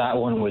 That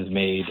one was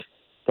made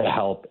to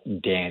help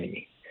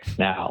Danny.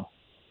 Now,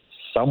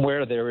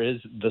 somewhere there is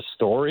the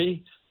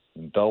story.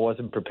 Bill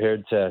wasn't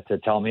prepared to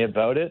tell me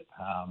about it,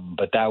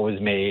 but that was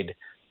made.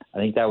 I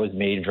think that was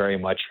made very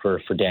much for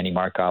Danny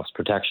Markov's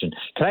protection.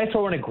 Can I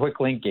throw in a quick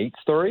Link Gates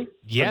story?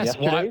 Yes.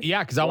 Well,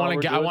 because I want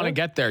to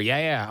get there.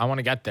 Yeah. I want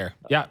to get there.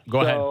 Yeah.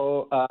 Go ahead.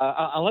 So,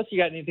 unless you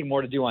got anything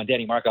more to do on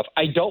Danny Markov,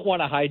 I don't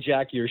want to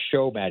hijack your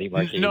show, Matty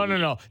Marquez.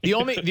 No. The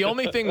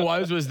only thing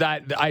was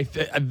that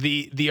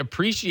the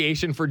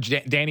appreciation for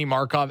Danny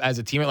Markov as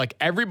a teammate, like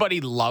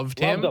everybody loved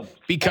him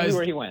because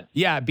everywhere he went.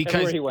 Yeah,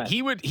 because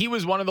he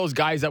was one of those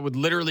guys that would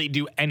literally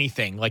do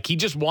anything. Like he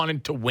just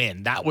wanted to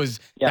win. That was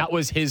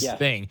his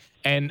thing.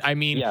 And I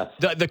mean,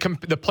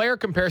 the player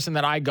comparison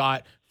that I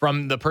got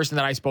from the person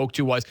that I spoke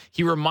to was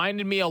he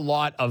reminded me a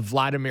lot of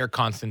Vladimir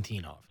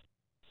Konstantinov.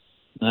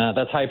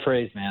 That's high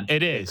praise, man.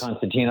 It is.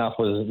 Konstantinov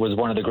was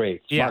one of the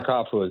greats. Yeah.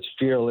 Markov was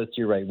fearless.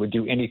 You're right. Would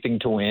do anything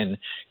to win.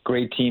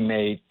 Great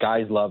teammate.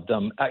 Guys loved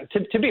him.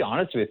 To be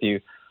honest with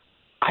you,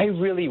 I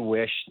really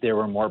wish there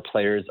were more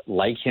players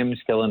like him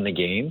still in the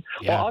game.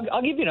 Yeah. Well,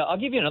 I'll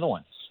give you another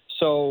one.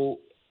 So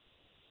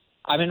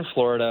I'm in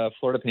Florida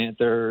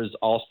Panthers,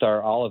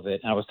 All-Star, all of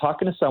it. And I was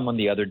talking to someone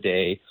the other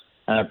day,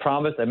 and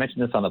I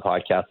mentioned this on the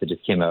podcast that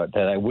just came out,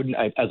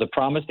 that as a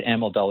promise to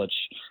Emil Dullich,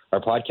 our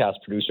podcast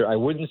producer, I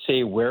wouldn't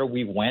say where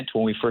we went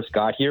when we first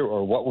got here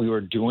or what we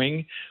were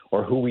doing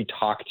or who we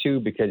talked to,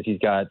 because he's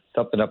got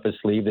something up his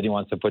sleeve that he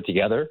wants to put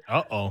together.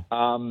 Uh-oh.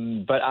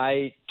 But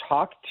I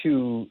talked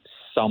to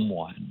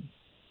someone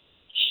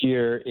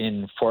here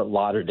in Fort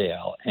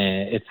Lauderdale,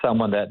 and it's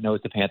someone that knows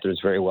the Panthers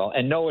very well.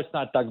 And no, it's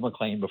not Doug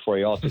McLean before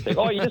you also say,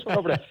 you just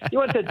went you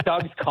went to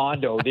Doug's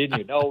condo, didn't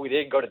you? No, we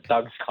didn't go to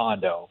Doug's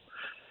condo.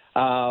 We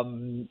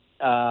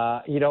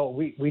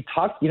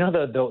talked,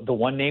 the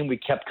one name we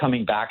kept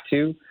coming back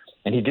to,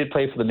 and he did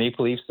play for the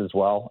Maple Leafs as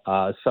well.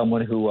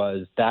 Someone who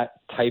was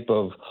that type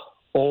of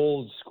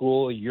old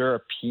school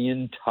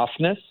European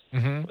toughness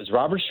was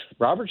Robert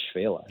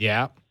Schwela.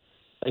 Yeah.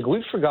 Like,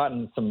 we've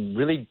forgotten some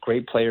really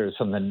great players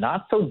from the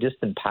not so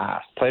distant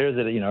past, players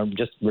that,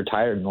 just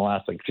retired in the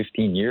last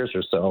 15 years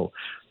or so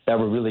that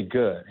were really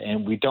good.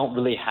 And we don't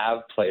really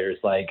have players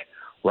like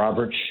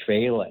Robert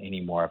Schwela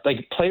anymore,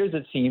 like players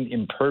that seem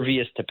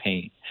impervious to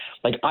pain.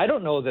 Like, I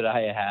don't know that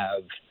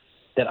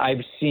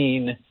I've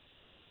seen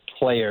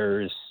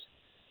players.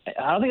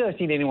 I don't think I've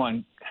seen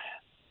anyone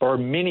or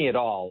many at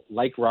all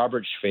like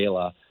Robert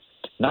Schwela,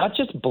 not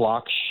just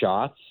block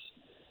shots,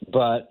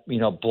 but,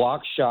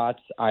 block shots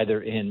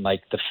either in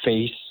the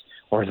face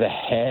or the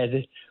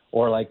head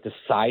or the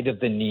side of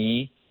the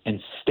knee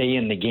and stay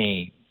in the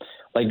game.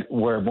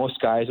 Where most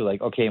guys are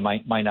like, okay,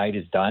 my night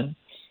is done.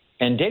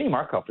 And Danny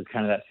Markov was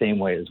kind of that same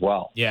way as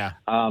well. Yeah.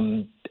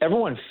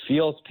 Everyone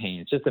feels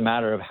pain. It's just a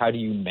matter of how do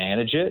you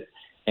manage it.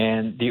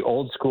 And the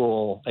old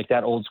school,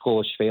 that old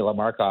school Schwela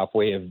Markov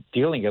way of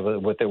dealing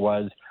with it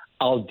was,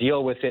 I'll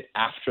deal with it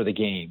after the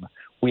game.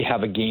 We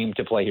have a game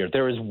to play here.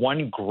 There is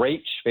one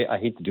great I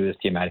hate to do this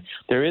to you, Matty.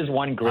 There is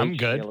one great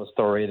Schwela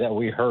story that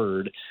we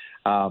heard,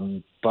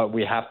 but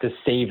we have to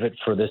save it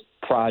for this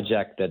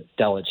project that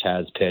Dullich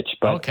has pitched.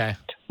 But okay.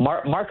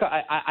 Markov,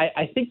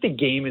 I think the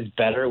game is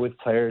better with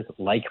players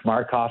like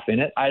Markov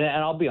in it. And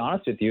I'll be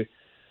honest with you,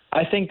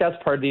 I think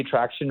that's part of the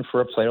attraction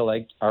for a player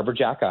like Arbor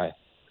Jacki.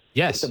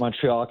 Yes. The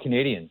Montreal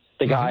Canadiens.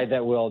 The guy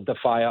that will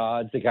defy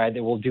odds, the guy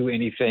that will do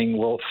anything,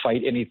 will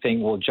fight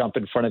anything, will jump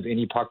in front of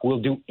any puck,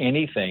 will do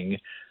anything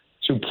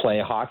to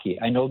play hockey.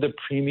 I know the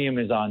premium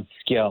is on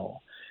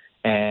skill,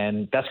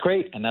 and that's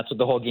great, and that's what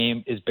the whole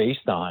game is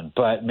based on.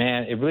 But,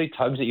 man, it really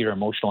tugs at your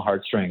emotional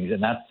heartstrings,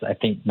 and that's, I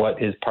think, what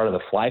is part of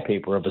the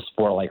flypaper of a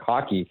sport like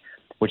hockey,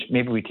 which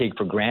maybe we take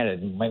for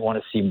granted and might want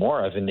to see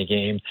more of in the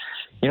game.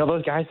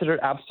 Those guys that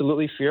are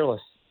absolutely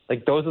fearless.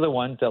 Those are the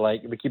ones that,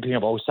 we keep hearing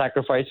about,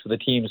 sacrifice for the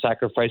team,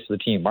 sacrifice for the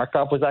team.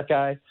 Markov was that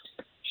guy.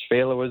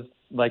 Schwela was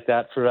like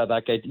that for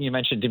that guy. You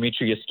mentioned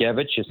Dmitry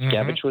Yushkevich.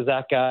 Yushkevich was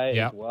that guy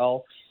as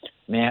well.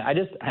 Man, I'm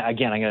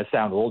going to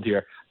sound old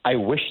here. I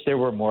wish there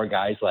were more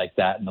guys like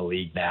that in the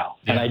league now.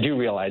 Yeah. And I do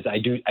realize I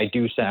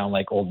do sound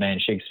like old man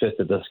shakes fist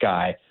at the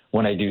sky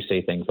when I do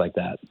say things like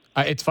that.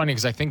 It's funny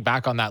because I think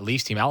back on that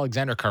Leafs team,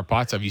 Alexander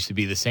Karpovtsov used to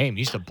be the same. He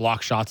used to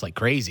block shots like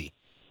crazy.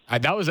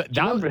 That was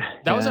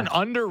an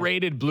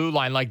underrated blue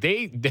line. Like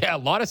they had a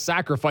lot of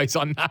sacrifice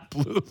on that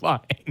blue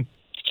line.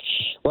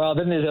 Well,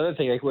 then there's the other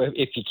thing. Like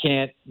if you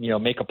can't,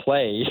 make a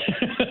play,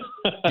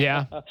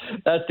 yeah,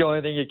 that's the only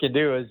thing you can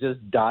do is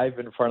just dive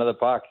in front of the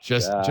puck.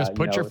 Just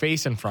put your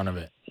face in front of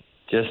it.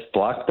 Just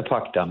block the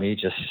puck, dummy.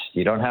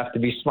 You don't have to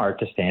be smart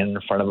to stand in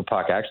front of a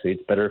puck. Actually,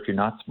 it's better if you're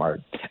not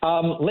smart.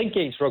 Link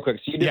Gates, real quick.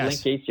 So you did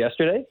Link Gates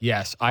yesterday?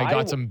 Yes, I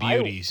got some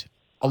beauties.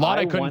 A lot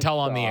I couldn't tell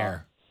on the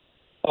air.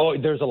 Oh,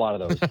 there's a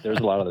lot of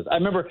those. I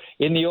remember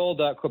in the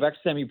old Quebec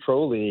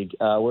Semi-Pro League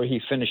where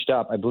he finished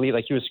up, I believe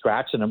he was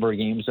scratched a number of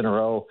games in a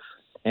row.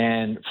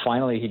 And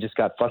finally, he just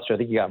got frustrated. I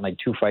think he got in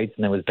 2 fights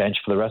and then was benched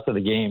for the rest of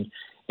the game.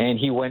 And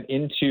he went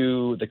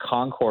into the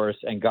concourse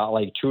and got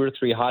 2 or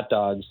 3 hot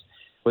dogs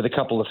with a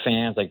couple of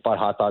fans, bought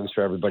hot dogs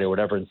for everybody or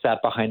whatever, and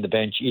sat behind the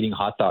bench eating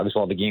hot dogs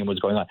while the game was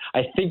going on.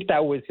 I think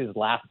that was his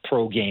last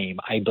pro game,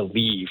 I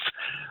believe.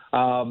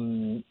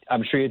 I'm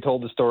sure you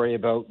told the story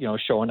about,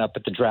 showing up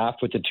at the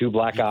draft with the 2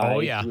 black eyes. Oh,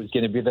 yeah. It was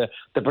going to be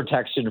the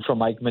protection from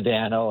Mike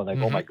Modano.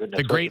 And oh, my goodness.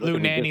 The great Lou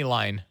Nanny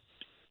line.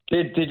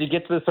 Did you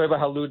get to the story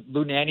about how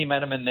Lou Nanny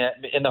met him in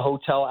the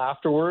hotel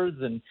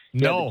afterwards? And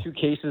he had the 2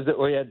 cases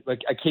he had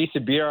a case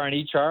of beer on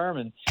each arm,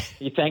 and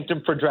he thanked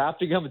him for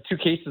drafting him with 2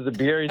 cases of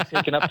beer. He's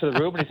taken up to the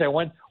room, and he said,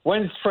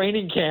 "When's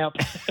training camp?"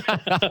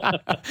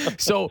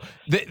 So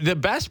the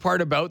best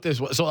part about this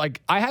was,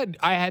 I had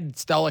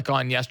Stellick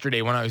on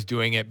yesterday when I was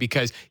doing it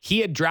because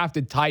he had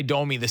drafted Ty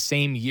Domi the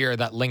same year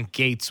that Link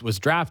Gates was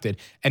drafted,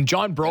 and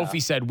John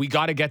Brophy said we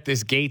got to get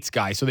this Gates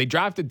guy. So they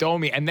drafted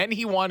Domi, and then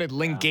he wanted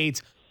Link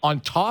Gates on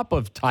top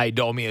of Ty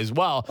Domi as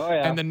well. Oh,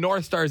 yeah. And the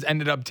North Stars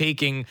ended up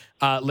taking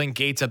Link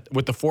Gates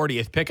with the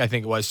 40th pick, I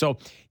think it was. So,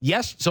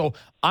 yes,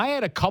 I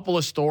had a couple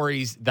of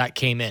stories that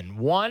came in.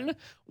 One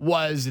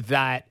was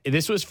that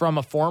this was from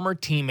a former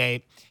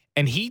teammate,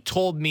 and he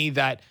told me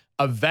that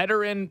a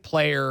veteran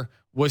player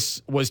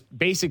was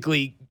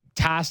basically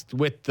tasked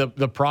with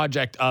the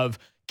project of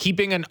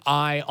keeping an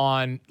eye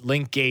on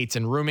Link Gates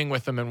and rooming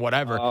with him and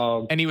whatever.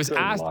 And he was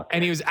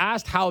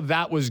asked how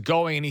that was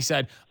going. And he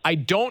said, I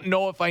don't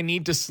know if I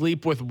need to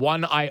sleep with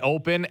one eye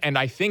open, and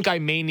I think I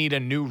may need a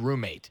new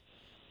roommate.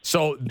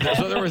 So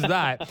there was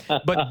that.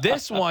 But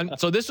this one,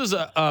 this was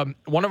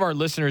one of our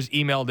listeners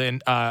emailed in,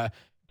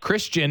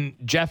 Christian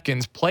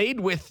Jeffkins played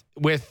with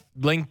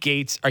Link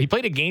Gates, or he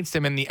played against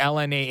him in the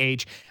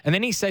LNAH, and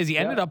then he says he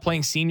ended up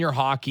playing senior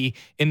hockey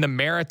in the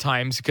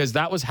Maritimes because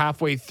that was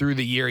halfway through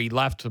the year he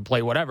left to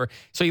play whatever.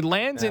 So he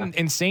lands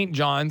in St.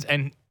 John's,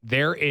 and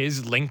there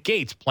is Link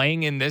Gates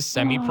playing in this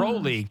semi-pro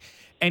league.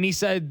 And he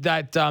said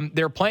that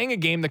they're playing a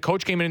game. The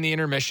coach came in the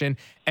intermission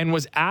and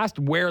was asked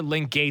where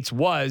Link Gates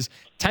was.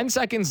 10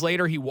 seconds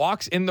later, he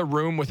walks in the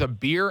room with a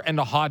beer and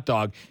a hot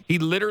dog. He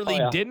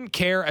literally didn't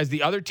care as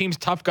the other team's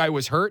tough guy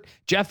was hurt.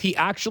 Jeff, he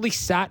actually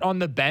sat on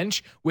the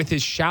bench with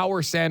his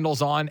shower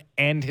sandals on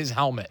and his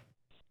helmet.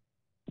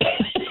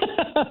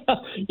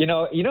 You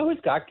know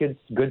who's got good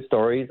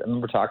stories? I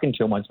remember talking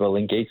to him once about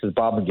Link Gates was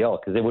Bob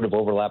McGill because they would have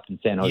overlapped in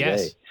San Jose.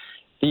 Yes.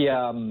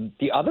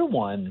 The other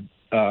one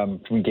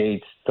from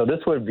Gates, so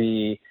this would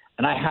be,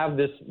 and I have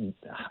this,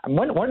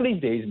 one of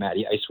these days,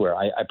 Maddie, I swear,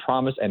 I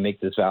promise I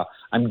make this vow,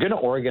 I'm going to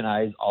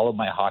organize all of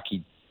my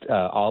hockey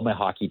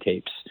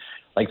tapes.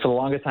 For the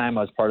longest time,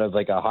 I was part of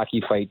a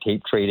hockey fight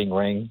tape trading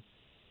ring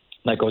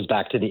that goes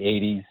back to the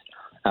 80s.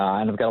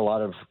 And I've got a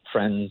lot of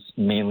friends,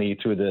 mainly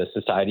through the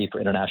Society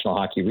for International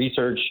Hockey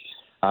Research,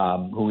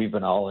 who we've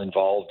been all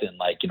involved in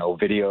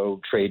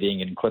video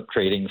trading and clip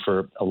trading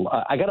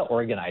I got to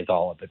organize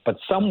all of it. But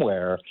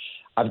somewhere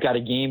I've got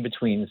a game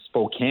between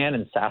Spokane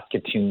and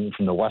Saskatoon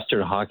from the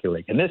Western Hockey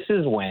League. And this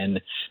is when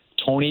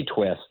Tony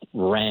Twist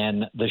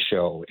ran the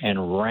show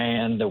and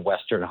ran the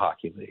Western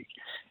Hockey League.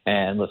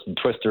 And listen,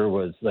 Twister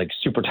was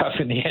super tough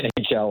in the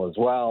NHL as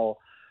well.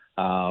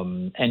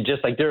 And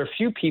just there are a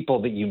few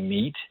people that you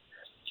meet,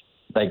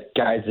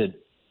 guys that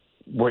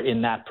were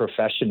in that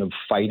profession of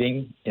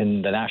fighting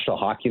in the National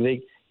Hockey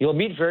League. You'll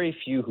meet very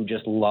few who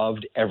just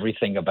loved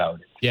everything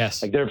about it. Yes.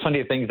 There are plenty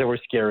of things that were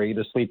scary,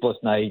 the sleepless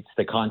nights,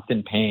 the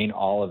constant pain,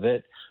 all of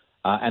it.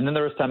 And then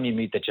there were some you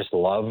meet that just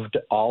loved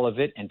all of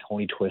it, and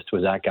Tony Twist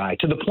was that guy.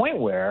 To the point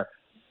where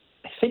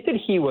I think that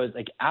he was,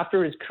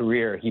 after his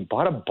career, he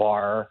bought a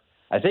bar,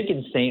 I think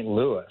in St.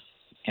 Louis.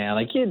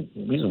 And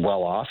he's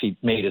well off. He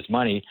made his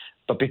money.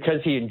 But because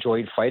he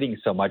enjoyed fighting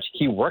so much,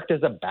 he worked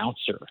as a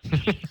bouncer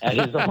at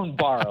his own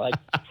bar.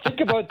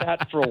 Think about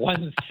that for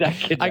 1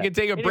 second. I could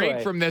take a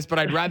break from this, but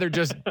I'd rather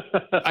just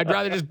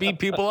beat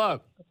people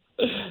up.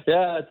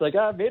 Yeah, it's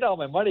I made all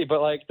my money,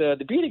 but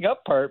the beating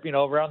up part,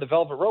 around the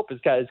velvet rope is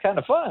kind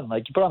of fun.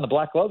 You put on the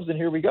black gloves and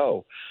here we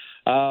go.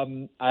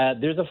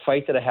 There's a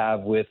fight that I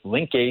have with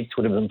Link Gates,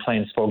 would have been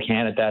playing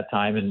Spokane at that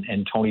time,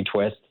 and Tony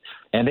Twist.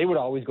 And they would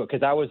always go,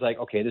 because I was like,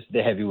 okay, this is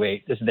the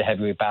heavyweight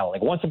battle.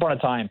 Like once upon a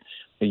time,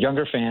 the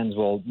younger fans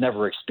will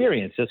never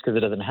experience this because it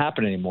doesn't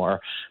happen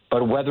anymore.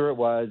 But whether it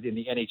was in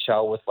the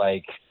NHL with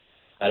like,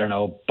 I don't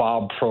know,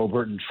 Bob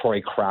Probert and Troy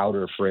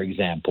Crowder, for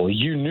example,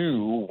 you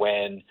knew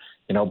when,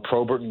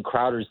 Probert and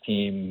Crowder's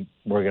team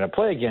were going to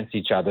play against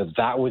each other,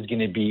 that was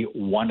going to be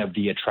one of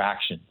the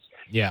attractions.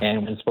 Yeah.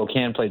 And when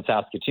Spokane played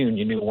Saskatoon,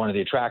 you knew one of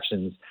the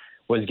attractions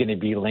was going to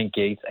be Link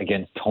Gates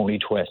against Tony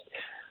Twist.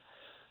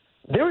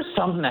 There was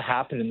something that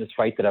happened in this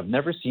fight that I've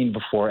never seen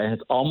before, and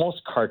it's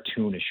almost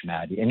cartoonish,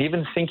 Maddie. And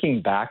even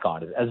thinking back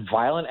on it, as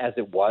violent as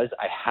it was,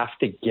 I have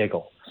to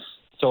giggle.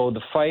 So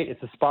the fight,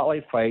 it's a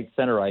spotlight fight,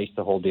 center ice,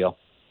 the whole deal.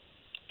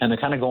 And they're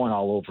kind of going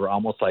all over,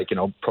 almost like,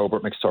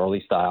 Probert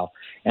McSorley style.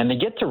 And they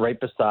get to right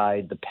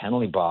beside the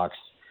penalty box,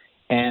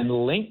 and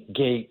Link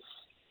Gates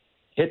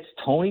hits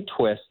Tony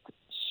Twist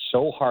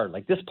so hard.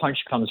 Like this punch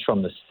comes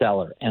from the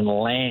cellar and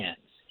lands.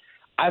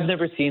 I've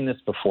never seen this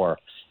before.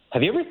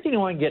 Have you ever seen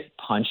anyone get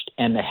punched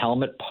and the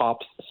helmet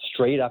pops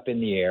straight up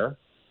in the air?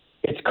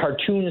 It's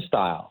cartoon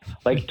style.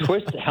 Like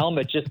Twist's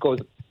helmet just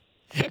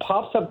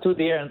pops up through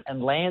the air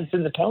and lands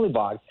in the penalty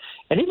box.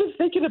 And even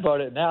thinking about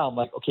it now, I'm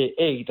like, okay,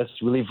 A, that's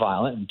really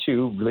violent, and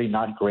 2, really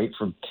not great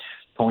for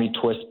Tony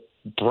Twist's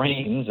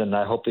brains, and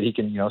I hope that he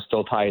can,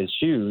 still tie his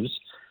shoes.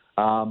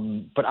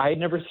 But I had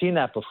never seen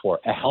that before.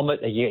 A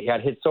helmet, he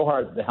got hit so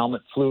hard, the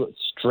helmet flew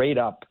straight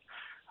up.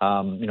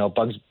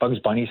 Bugs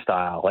Bunny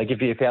style. Like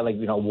if you had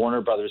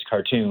Warner Brothers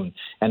cartoon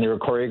and they were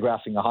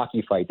choreographing a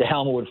hockey fight, the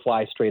helmet would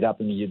fly straight up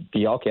and you'd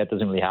be, okay, that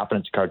doesn't really happen.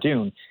 It's a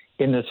cartoon.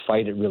 In this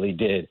fight, it really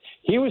did.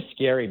 He was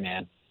scary,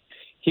 man.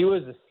 He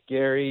was a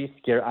scary.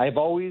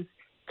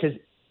 Because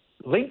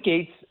Link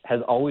Gates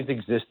has always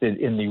existed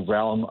in the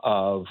realm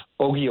of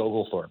Ogie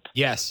Oglethorpe.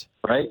 Yes.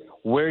 Right?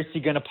 Where is he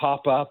going to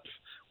pop up?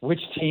 Which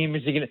team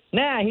is he going to?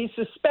 Nah, he's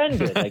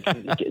suspended.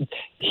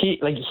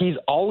 He's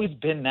always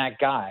been that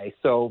guy.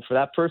 So for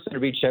that person to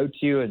reach out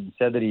to you and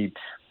said that he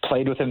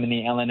played with him in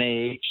the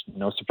LNH,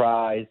 no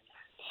surprise.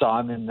 Saw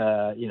him in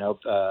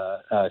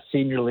the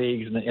senior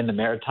leagues in the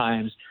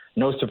Maritimes,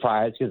 no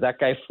surprise, because that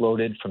guy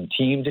floated from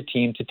team to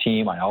team to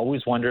team. I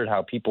always wondered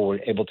how people were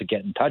able to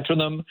get in touch with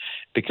him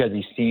because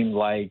he seemed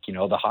like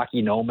the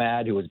hockey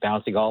nomad who was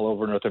bouncing all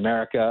over North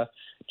America,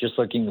 just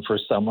looking for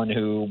someone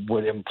who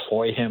would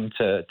employ him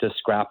to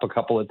scrap a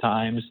couple of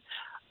times.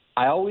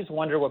 I always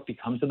wonder what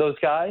becomes of those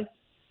guys.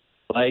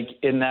 Like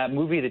in that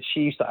movie, The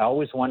Chiefs, I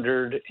always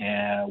wondered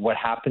what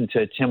happened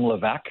to Tim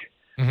Levesque.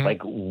 Mm-hmm.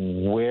 Like,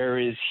 where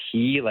is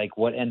he? Like,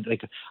 what end?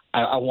 Like,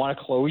 I want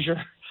a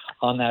closure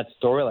on that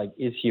story. Like,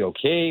 is he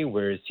okay?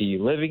 Where is he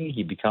living?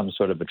 He becomes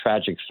sort of a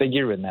tragic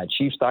figure in that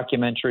Chiefs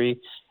documentary.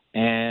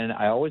 And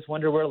I always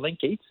wonder where Link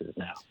Gates is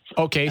now.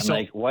 Okay, and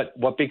so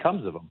what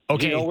becomes of him?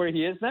 Okay, do you know where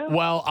he is now?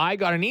 Well, I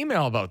got an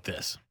email about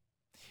this.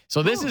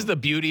 So this is the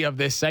beauty of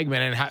this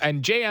segment,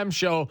 and JM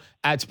Show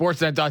at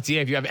sportsnet.ca.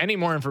 If you have any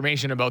more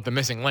information about the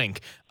missing link,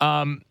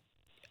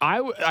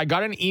 I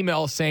got an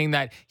email saying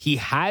that he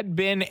had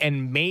been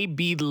and may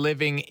be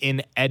living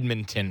in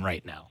Edmonton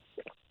right now.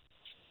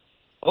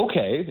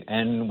 Okay,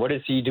 and what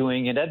is he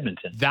doing in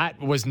Edmonton?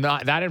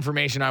 That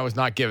information I was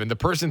not given. The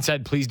person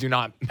said, "Please do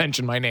not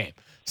mention my name."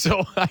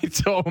 So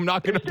I'm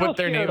not going to put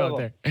their name out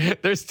there.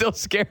 They're still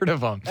scared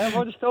of him.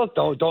 And still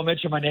don't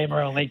mention my name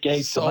around Link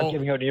Gates. So, I'm not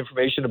giving out any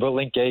information about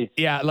Link Gates.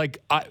 Yeah,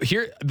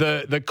 here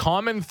the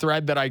common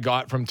thread that I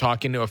got from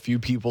talking to a few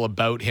people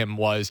about him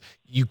was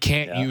you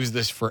can't use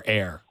this for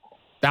air.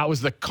 That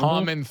was the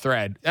common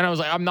thread, and I was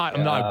like, I'm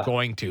not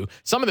going to.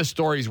 Some of the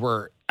stories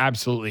were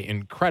absolutely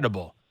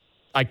incredible.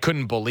 I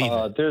couldn't believe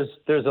it.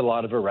 There's a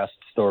lot of arrest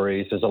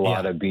stories. There's a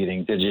lot of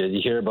beatings. Did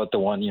you hear about the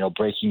one,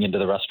 breaking into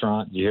the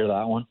restaurant? Did you hear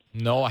that one?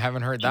 No, I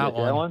haven't heard that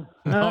one. That one?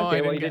 No,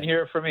 okay, well, you didn't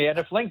hear it from me. And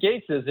if Link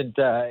Gates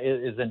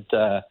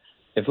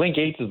if Link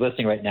Gates is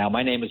listening right now,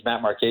 my name is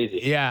Matt Marchese.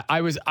 Yeah,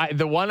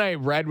 the one I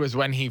read was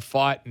when he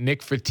fought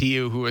Nick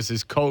Fatiu, who was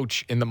his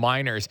coach in the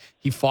minors.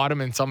 He fought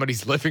him in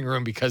somebody's living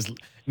room because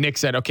Nick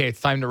said, "Okay, it's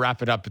time to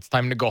wrap it up. It's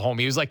time to go home."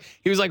 He was like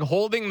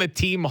holding the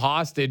team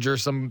hostage or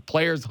some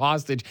players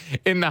hostage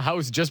in the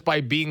house just by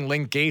being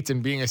Link Gates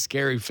and being a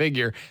scary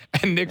figure.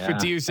 And Nick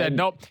Fatiu said,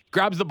 "Nope."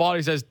 Grabs the ball.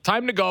 He says,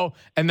 "Time to go."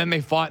 And then they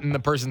fought in the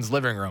person's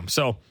living room.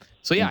 So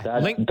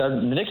yeah,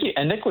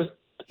 Nick was.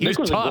 He was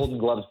a Golden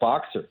Gloves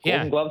boxer.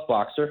 Gloves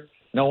boxer.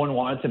 No one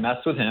wanted to mess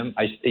with him.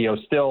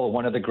 Still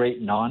one of the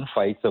great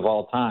non-fights of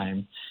all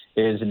time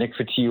is Nick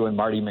Fatiu and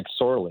Marty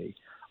McSorley,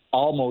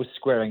 almost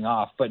squaring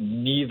off, but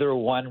neither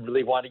one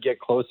really wanted to get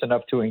close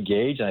enough to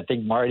engage. And I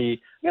think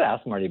Marty, I'm gonna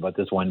ask Marty about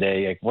this one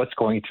day. Like, what's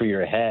going through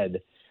your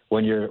head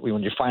when you're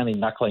finally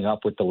knuckling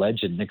up with the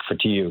legend Nick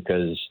Fatiu?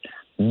 Because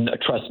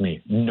trust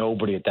me,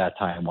 nobody at that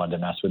time wanted to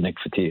mess with Nick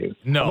Fatiu.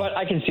 No, but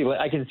I can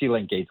see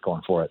Link Gates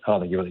going for it. I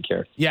don't think he really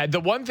cared. Yeah, the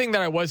one thing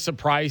that I was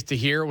surprised to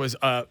hear was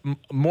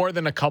more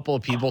than a couple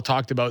of people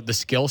talked about the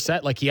skill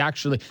set. Like he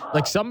actually,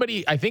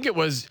 somebody, I think it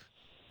was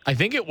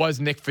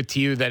Nick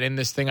Fatiu that in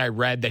this thing I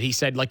read that he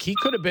said like he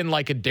could have been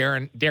like a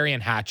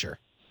Darian Hatcher.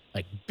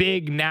 Like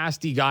big,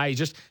 nasty guy. He's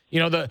just,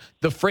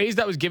 the phrase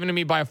that was given to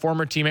me by a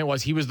former teammate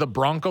was he was the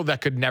Bronco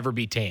that could never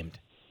be tamed.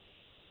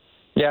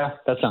 Yeah,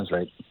 that sounds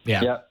right.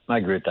 Yeah, I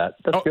agree with that.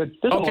 That's good.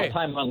 There's a lot of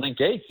time on Link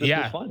Gates. This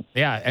is fun.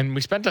 Yeah, and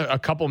we spent a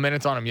couple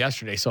minutes on him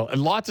yesterday. So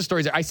lots of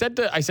stories. I said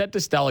to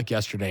Stellick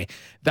yesterday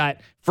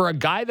that for a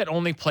guy that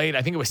only played,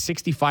 I think it was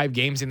 65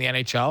 games in the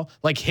NHL,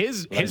 like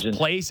his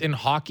place in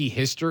hockey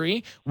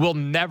history will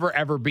never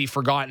ever be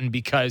forgotten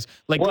because,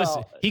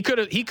 listen, he could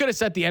have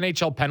set the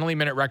NHL penalty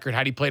minute record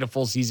had he played a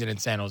full season in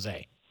San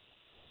Jose.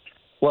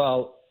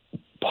 Well,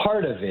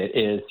 part of it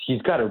is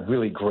he's got a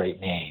really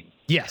great name.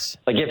 Yes.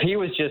 Like if he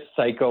was just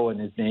Psycho and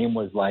his name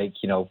was like,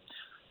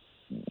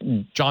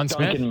 John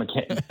Smith.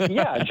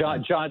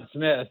 John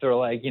Smith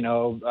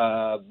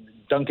or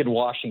Duncan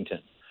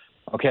Washington.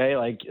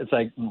 Okay, it's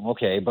like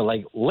okay, but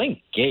like Link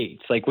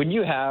Gates, like when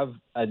you have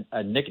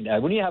a nickname,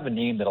 when you have a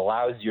name that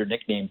allows your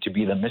nickname to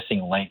be the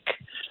missing link,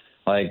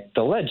 like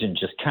the legend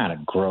just kind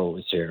of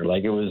grows here.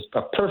 Like it was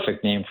a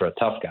perfect name for a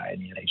tough guy in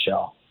the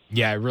NHL.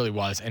 Yeah, it really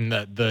was, and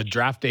the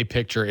draft day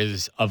picture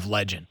is of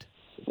legend.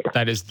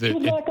 That is two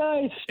black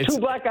eyes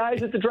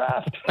at the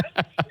draft.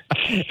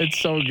 It's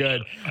so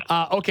good.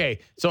 Okay,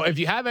 so if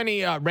you have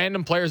any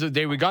random players of the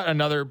day, we got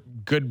another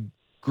good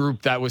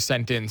group that was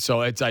sent in.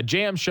 So it's a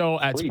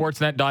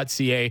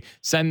jmshow@sportsnet.ca.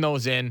 Send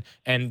those in,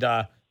 and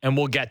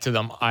we'll get to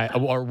them.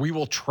 Or we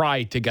will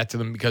try to get to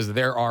them because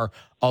there are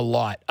a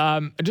lot.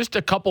 Just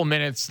a couple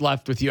minutes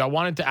left with you. I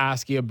wanted to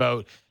ask you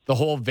about the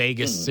whole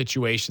Vegas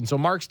situation. So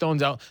Mark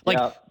Stone's out.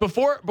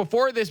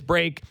 Before this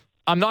break,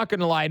 I'm not going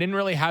to lie, I didn't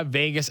really have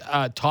Vegas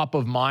top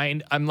of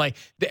mind. I'm like,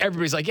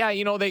 everybody's like, yeah,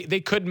 they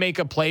could make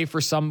a play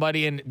for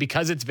somebody and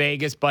because it's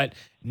Vegas, but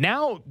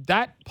now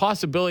that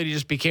possibility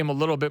just became a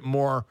little bit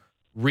more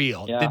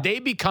real. Yeah. Did they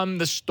become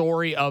the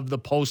story of the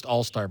post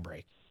All-Star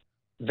break?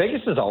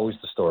 Vegas is always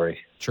the story.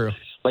 True.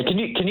 Like, can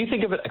you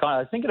think of it? I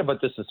was thinking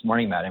about this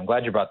morning, Matt. I'm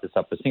glad you brought this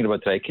up. I was thinking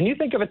about today. Can you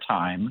think of a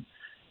time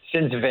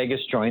since Vegas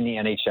joined the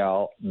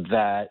NHL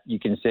that you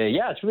can say,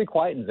 yeah, it's really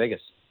quiet in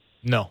Vegas?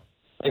 No.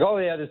 Like, oh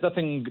yeah, there's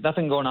nothing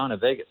going on in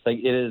Vegas. Like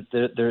it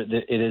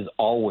is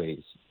always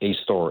a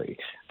story.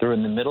 They're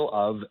in the middle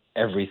of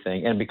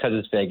everything, and because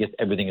it's Vegas,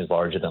 everything is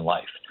larger than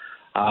life.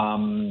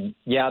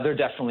 They're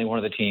definitely one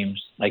of the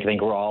teams. Like I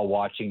think we're all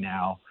watching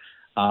now.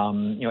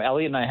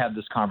 Elliot and I had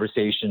this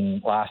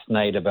conversation last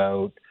night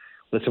about.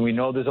 Listen, we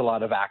know there's a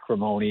lot of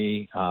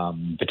acrimony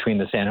between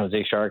the San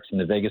Jose Sharks and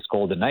the Vegas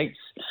Golden Knights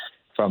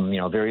from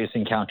various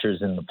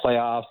encounters in the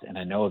playoffs, and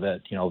I know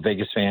that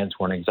Vegas fans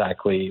weren't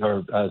exactly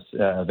thrilled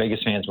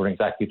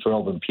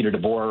when Peter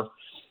DeBoer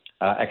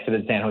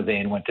exited San Jose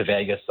and went to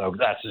Vegas. So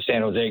that's the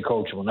San Jose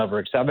coach will never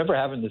accept. I remember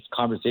having this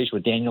conversation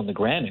with Daniel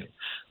Negreanu,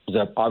 who's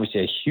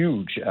obviously a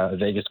huge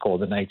Vegas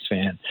Golden Knights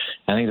fan.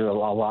 I think there were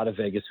a lot of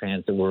Vegas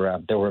fans that were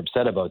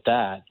upset about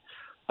that.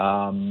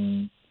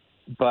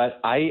 But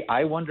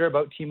I wonder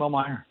about Timo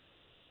Meier.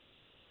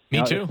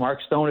 Me too. If Mark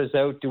Stone is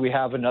out, do we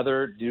have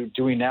another?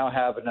 Do we now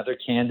have another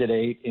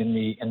candidate in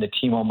the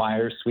Timo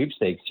Meier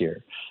sweepstakes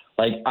here?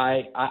 Like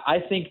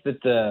I think that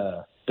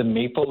the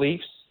Maple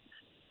Leafs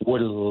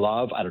would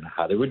love. I don't know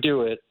how they would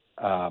do it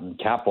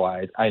cap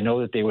wise. I know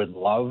that they would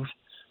love.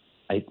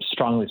 I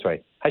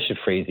should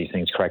phrase these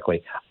things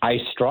correctly. I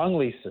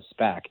strongly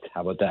suspect.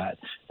 How about that?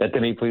 That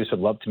the Maple Leafs would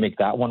love to make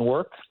that one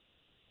work.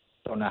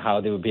 Don't know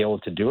how they would be able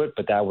to do it,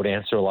 but that would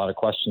answer a lot of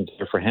questions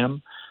here for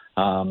him.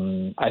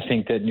 I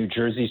think that New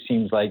Jersey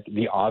seems like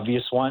the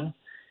obvious one.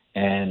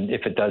 And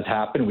if it does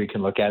happen, we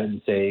can look at it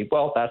and say,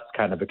 well, that's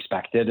kind of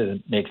expected and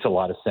it makes a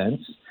lot of sense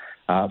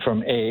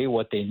from A,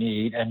 what they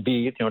need, and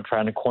B,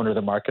 trying to corner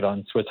the market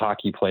on Swiss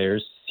hockey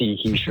players, C,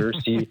 Heischer,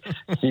 C,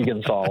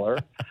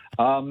 Siegenthaler.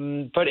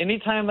 But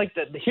anytime like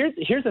that,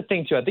 here's the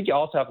thing, too. I think you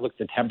also have to look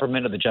at the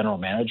temperament of the general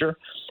manager.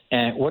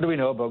 And what do we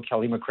know about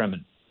Kelly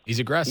McCrimmon? He's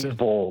aggressive. He's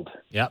bold.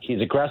 Yeah.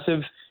 He's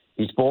aggressive.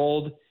 He's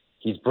bold.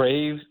 He's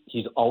brave.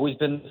 He's always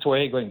been this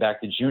way, going back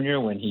to junior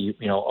when he,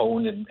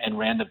 owned and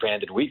ran the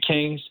Brandon Wheat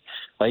Kings.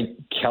 Like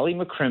Kelly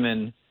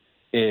McCrimmon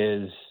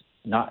is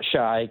not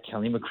shy.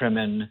 Kelly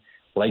McCrimmon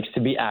likes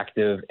to be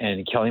active,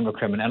 and Kelly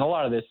McCrimmon, and a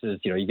lot of this is,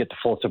 you get the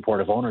full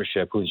support of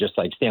ownership, who's just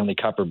like Stanley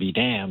Cup or be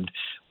damned.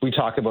 We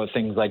talk about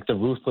things like the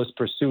ruthless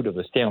pursuit of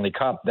the Stanley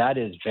Cup. That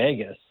is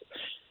Vegas.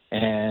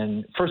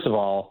 And first of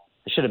all,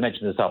 I should have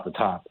mentioned this off the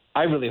top.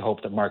 I really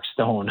hope that Mark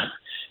Stone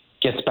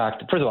gets back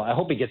to, first of all, I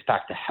hope he gets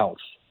back to health.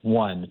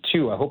 1,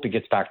 2, I hope he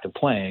gets back to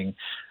playing.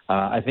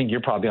 I think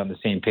you're probably on the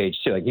same page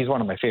too. Like he's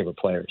one of my favorite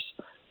players.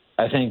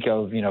 I think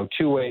of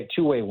two-way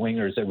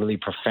wingers that really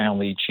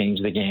profoundly change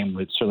the game.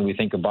 Certainly we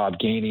think of Bob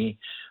Gainey.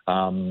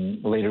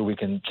 Later we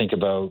can think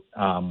about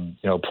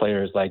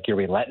players like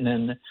Yuri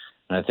Lettinen,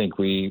 and I think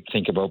we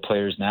think about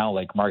players now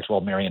like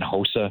Marian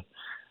Hossa.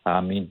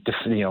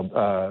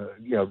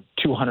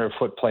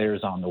 200-foot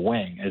players on the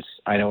wing.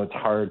 I know it's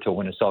hard to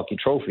win a Selke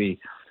Trophy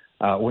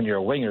when you're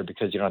a winger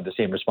because you don't have the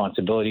same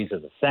responsibilities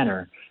as a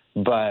center.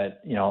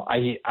 But,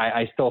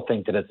 I still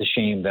think that it's a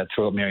shame that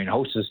throughout Marian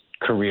Hossa's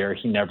career,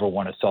 he never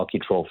won a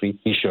Selke Trophy.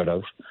 He should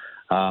have.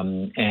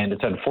 And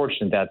it's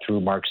unfortunate that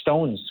through Mark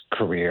Stone's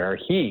career,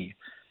 he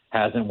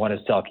hasn't won a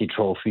Selke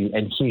trophy,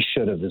 and he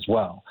should have as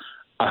well.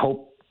 I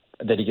hope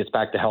that he gets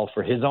back to health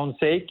for his own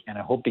sake, and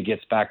I hope he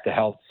gets back to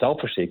health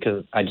selfishly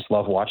because I just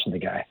love watching the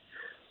guy.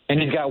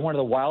 And he's got one of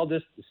the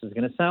wildest, this is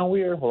going to sound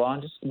weird, hold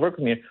on, just work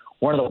with me,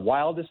 one of the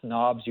wildest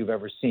knobs you've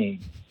ever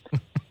seen.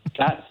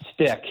 That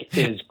stick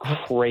is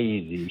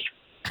crazy.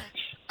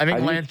 I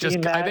think Lance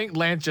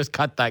just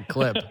cut that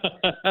clip.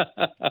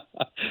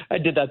 I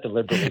did that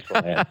deliberately for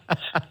Lance.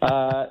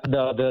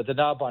 No, the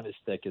knob on his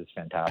stick is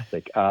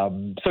fantastic.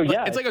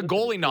 It's like a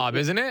goalie knob,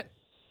 isn't it?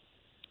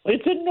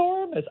 It's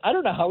enormous. I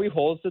don't know how he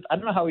holds it. I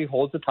don't know how he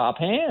holds the top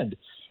hand,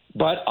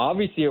 but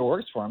obviously it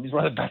works for him. He's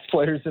one of the best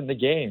players in the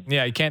game.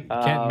 Yeah, you can't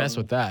mess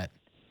with that.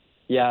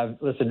 Yeah,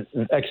 listen,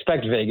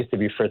 expect Vegas to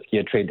be frisky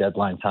at trade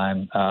deadline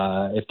time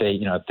if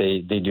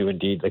they do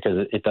indeed,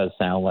 because it does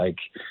sound like,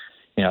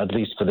 at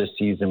least for this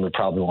season, we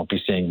probably won't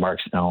be seeing Mark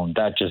Stone.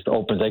 That just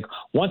opens, like,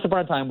 once upon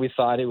a time we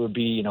thought it would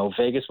be,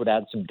 Vegas would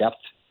add some depth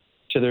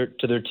to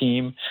their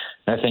team.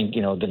 And I think,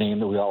 the name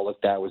that we all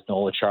looked at was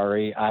Noel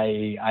Acciari.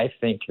 I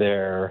think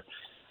they're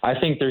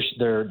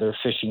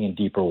fishing in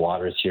deeper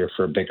waters here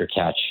for a bigger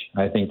catch.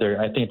 I think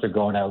they're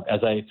going out as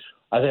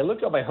I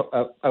look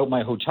out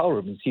my hotel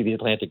room and see the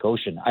Atlantic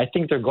Ocean. I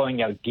think they're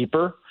going out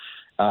deeper,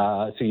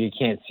 so you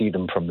can't see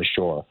them from the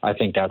shore. I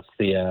think that's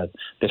the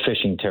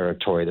fishing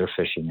territory they're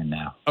fishing in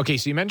now. Okay,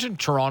 so you mentioned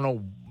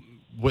Toronto.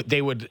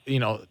 They would,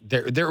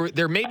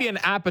 there may be an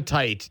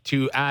appetite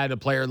to add a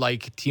player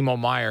like Timo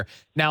Meier.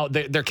 Now,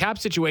 their cap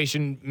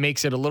situation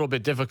makes it a little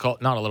bit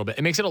difficult. Not a little bit.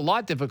 It makes it a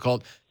lot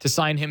difficult to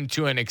sign him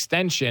to an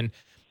extension.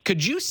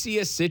 Could you see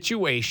a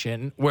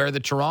situation where the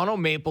Toronto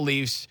Maple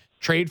Leafs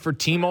trade for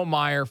Timo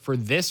Meier for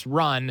this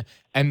run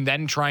and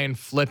then try and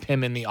flip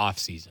him in the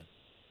offseason?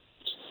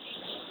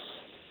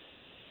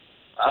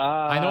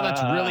 I know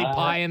that's really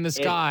pie in the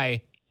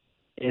sky.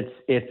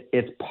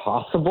 It's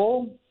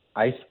possible.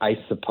 I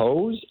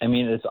suppose. I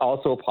mean, it's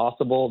also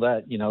possible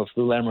that, if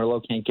Lou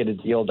Lamoriello can't get a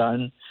deal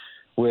done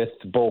with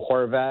Bo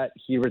Horvat,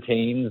 he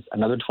retains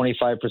another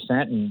 25%,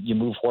 and you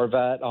move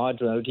Horvat on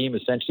to another team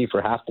essentially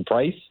for half the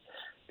price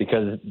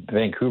because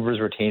Vancouver's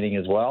retaining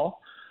as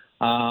well.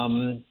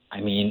 I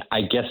mean,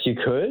 I guess you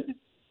could.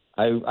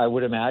 I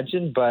would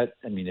imagine, but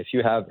I mean,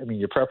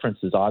 your preference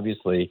is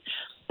obviously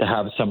to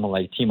have someone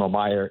like Timo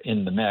Meier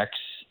in the mix.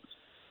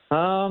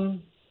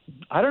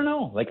 I don't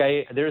know.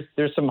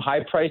 There's some high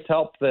priced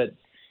help that,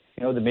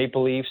 the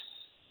Maple Leafs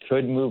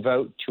could move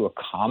out to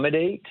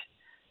accommodate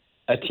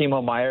a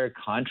Timo Meier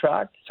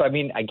contract. So, I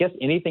mean, I guess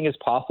anything is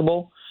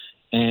possible.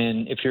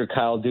 And if you're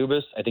Kyle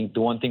Dubas, I think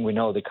the one thing we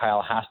know that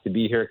Kyle has to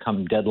be here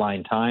come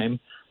deadline time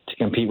to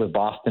compete with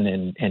Boston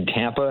and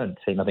Tampa, and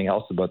say nothing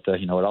else about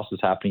what else is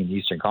happening in the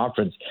Eastern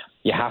Conference.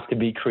 You have to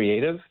be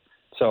creative.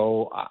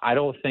 So I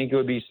don't think it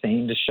would be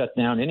sane to shut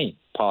down any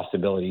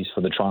possibilities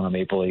for the Toronto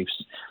Maple Leafs.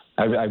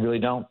 I really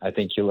don't. I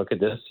think you look at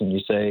this and you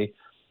say,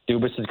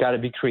 Dubas has got to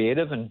be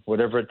creative, and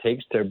whatever it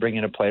takes to bring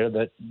in a player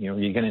that you're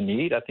going to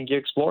need, I think you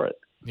explore it.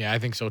 Yeah, I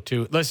think so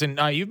too. Listen,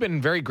 you've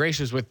been very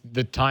gracious with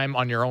the time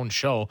on your own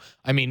show.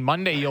 I mean,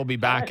 Monday you'll be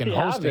back and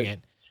hosting it.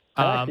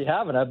 I actually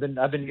haven't.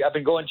 I've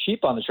been going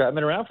cheap on the show. I've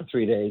been around for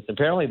 3 days.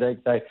 Apparently,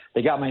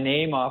 they got my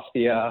name off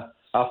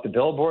the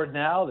billboard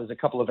now. There's a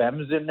couple of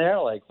M's in there.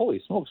 Like,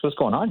 holy smokes, what's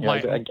going on here?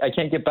 I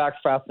can't get back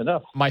fast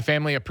enough. My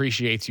family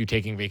appreciates you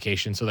taking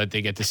vacation so that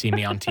they get to see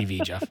me on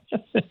TV, Jeff.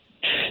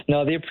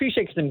 No, they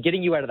appreciate because I'm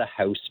getting you out of the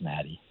house,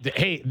 Maddie.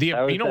 Hey,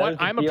 you know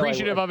what? I'm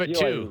appreciative of it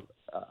too.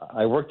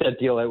 I worked that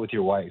deal out with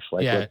your wife.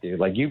 Look,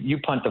 dude, you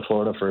punt to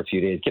Florida for a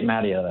few days. Get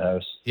Maddie out of the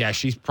house. Yeah,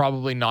 she's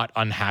probably not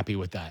unhappy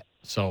with that.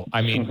 So,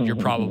 I mean, you're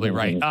probably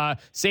right.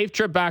 Safe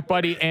trip back,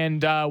 buddy,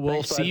 and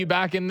we'll see you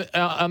back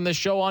on the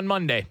show on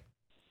Monday.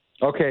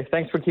 Okay,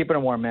 thanks for keeping it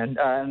warm, man.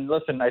 And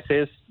listen, I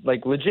say this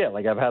legit.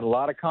 I've had a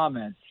lot of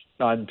comments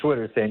on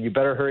Twitter saying you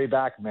better hurry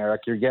back,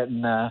 Marek. You're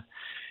getting. Oh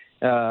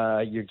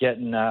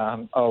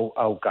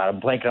God, I'm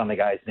blanking on the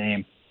guy's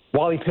name.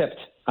 Wally pipped.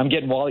 I'm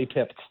getting Wally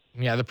pipped.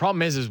 Yeah, the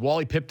problem is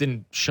Wally Pipp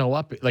didn't show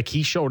up.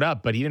 He showed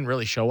up, but he didn't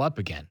really show up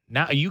again.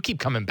 Now you keep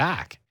coming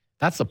back.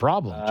 That's the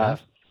problem,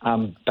 Jeff.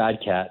 I'm bad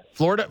cat.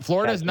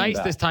 Florida's nice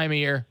this time of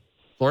year.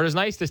 Florida's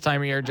nice this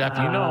time of year, Jeff.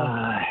 You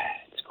know.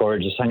 It's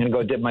gorgeous. I'm going to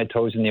go dip my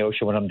toes in the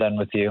ocean when I'm done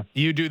with you.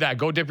 You do that.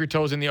 Go dip your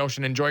toes in the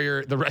ocean.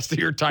 Enjoy the rest of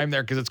your time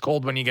there because it's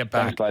cold when you get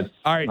back. Thanks,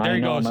 all right, there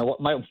he goes.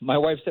 My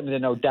wife sent me the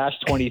note,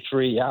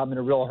 -23. Yeah, I'm in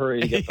a real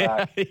hurry to get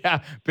back.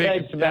 Yeah.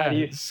 Thanks,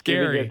 Matty.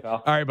 Scary.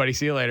 All right, buddy.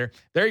 See you later.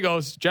 There he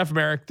goes. Jeff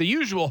Marek, the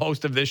usual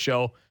host of this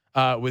show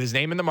with his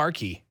name in the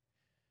marquee.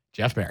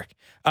 Jeff Marek.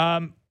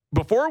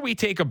 Before we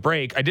take a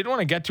break, I did want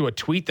to get to a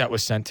tweet that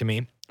was sent to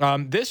me.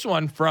 This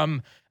one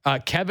from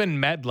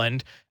Kevin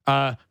Medland,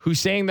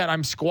 who's saying that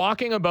I'm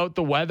squawking about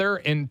the weather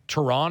in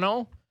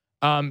Toronto,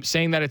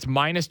 saying that it's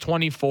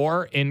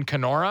 -24 in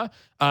Kenora.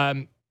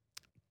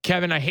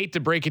 Kevin, I hate to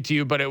break it to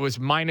you, but it was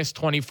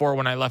 -24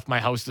 when I left my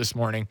house this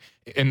morning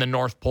in the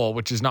North Pole,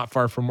 which is not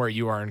far from where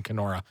you are in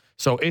Kenora.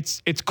 So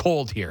it's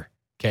cold here.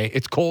 Okay,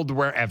 it's cold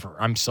wherever.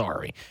 I'm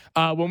sorry.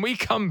 When we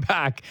come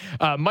back,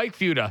 Mike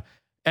Futa,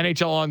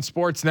 NHL on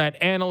Sportsnet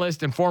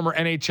analyst and former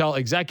NHL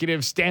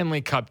executive,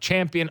 Stanley Cup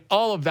champion,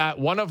 all of that.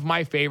 One of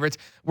my favorites.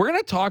 We're going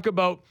to talk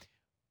about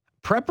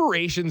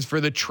preparations for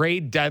the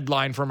trade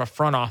deadline from a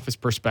front office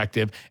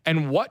perspective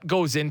and what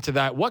goes into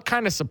that, what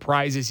kind of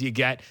surprises you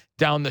get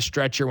down the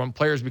stretch here when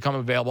players become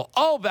available.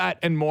 All that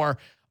and more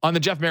on the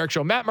Jeff Marek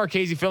Show. Matt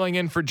Marchese filling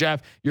in for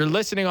Jeff. You're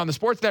listening on the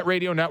Sportsnet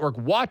Radio Network,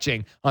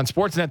 watching on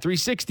Sportsnet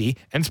 360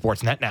 and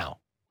Sportsnet Now.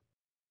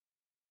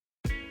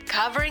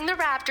 Covering the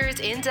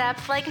Raptors in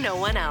depth like no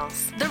one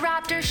else. The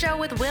Raptors Show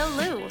with Will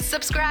Liu.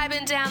 Subscribe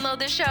and download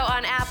the show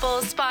on Apple,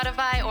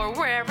 Spotify, or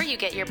wherever you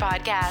get your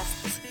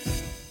podcasts.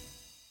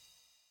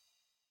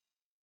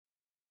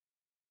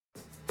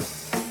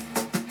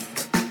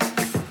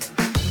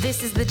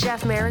 This is the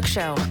Jeff Marek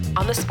Show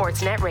on the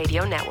Sportsnet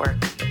Radio Network.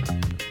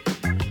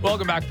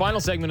 Welcome back.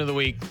 Final segment of the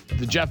week,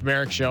 the Jeff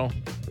Marek Show.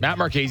 Matt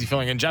Marchese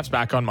filling in. Jeff's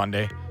back on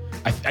Monday.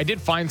 I did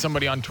find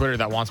somebody on Twitter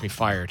that wants me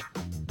fired.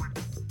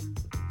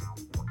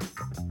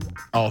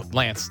 Oh,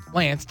 Lance,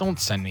 don't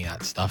send me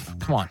that stuff.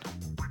 Come on.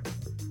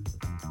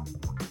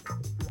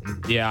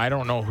 Yeah, I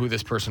don't know who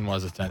this person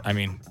was. I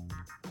mean,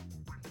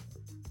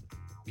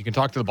 you can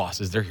talk to the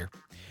bosses. They're here.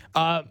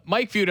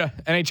 Mike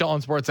Futa, NHL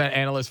on Sportsnet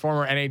analyst,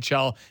 former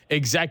NHL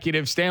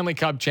executive, Stanley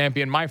Cup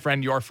champion, my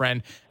friend, your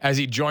friend, as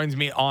he joins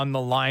me on the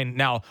line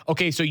now.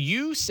 Okay, so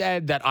you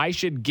said that I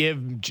should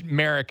give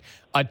Marek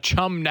a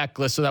chum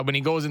necklace so that when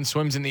he goes and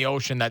swims in the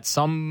ocean that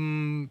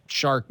some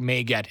shark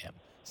may get him.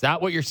 Is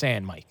that what you're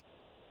saying, Mike?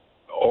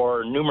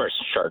 Or numerous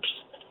sharks.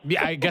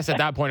 Yeah, I guess at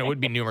that point it would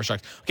be numerous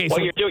sharks. Okay, well,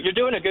 so you're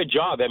doing a good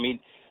job. I mean,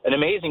 an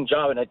amazing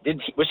job. And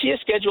was he a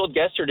scheduled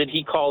guest or did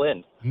he call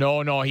in?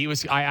 No, he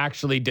was. I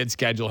actually did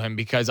schedule him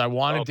because I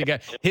wanted to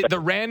get the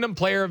random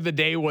player of the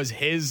day was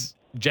his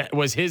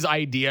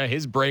idea,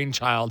 his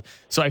brainchild.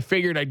 So I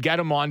figured I'd get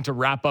him on to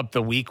wrap up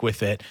the week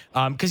with it.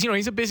 Because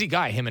he's a busy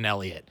guy, him and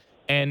Elliot.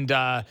 And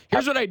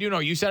here's what I do know.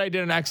 You said I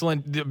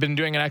been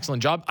doing an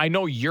excellent job. I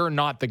know you're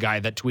not the guy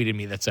that tweeted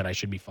me that said I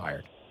should be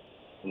fired.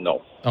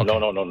 No. Okay.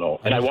 No.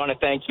 And I want to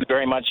thank you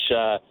very much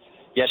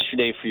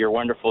yesterday for your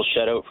wonderful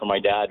shout-out for my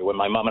dad when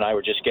my mom and I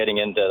were just getting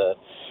into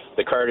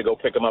the car to go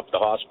pick him up at the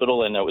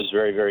hospital, and that was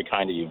very, very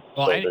kind of you.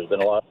 Well, so there's been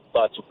lots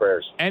of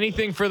prayers.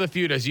 Anything for the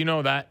Futas, you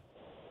know that.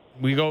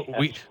 We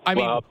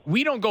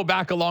don't go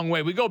back a long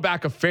way. We go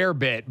back a fair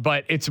bit,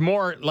 but it's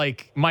more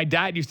like my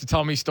dad used to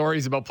tell me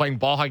stories about playing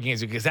ball hockey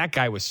games because that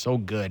guy was so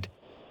good.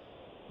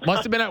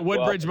 Must have been at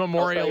Woodbridge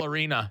Memorial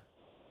Arena.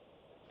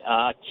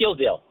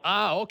 Keelsdale.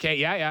 Okay.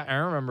 Yeah. I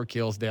remember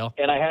Keelsdale.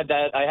 And I had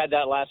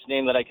that last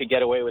name that I could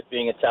get away with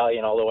being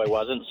Italian, although I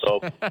wasn't. So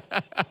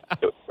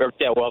it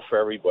worked out well for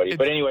everybody.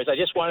 But anyways, I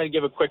just wanted to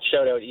give a quick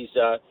shout out.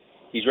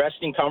 He's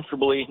resting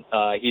comfortably.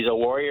 He's a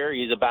warrior.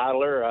 He's a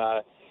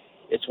battler.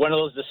 It's one of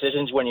those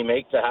decisions when you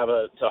make to have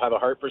a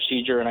heart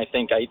procedure. And I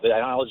think the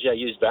analogy I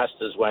use best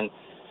is when,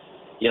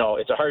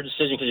 it's a hard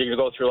decision because you're going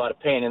to go through a lot of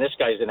pain. And this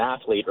guy's an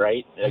athlete,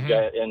 right?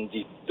 Mm-hmm. And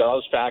he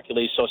does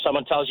faculties. So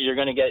someone tells you you're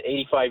going to get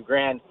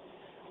 $85,000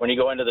 when you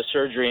go into the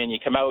surgery and you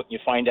come out and you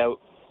find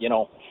out,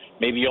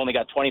 maybe you only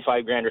got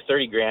 $25,000 or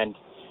 $30,000.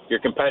 Your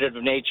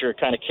competitive nature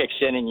kind of kicks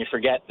in and you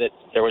forget that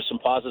there was some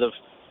positive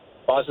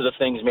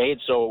things made.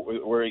 So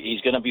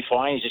he's going to be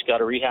fine. He's just got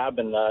to rehab,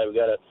 and we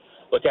got to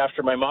look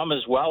after my mom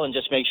as well and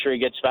just make sure he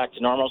gets back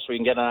to normal so he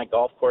can get on that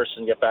golf course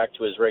and get back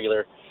to his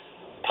regular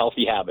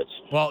healthy habits.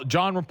 Well,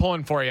 John, we're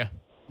pulling for you.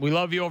 We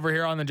love you over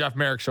here on the Jeff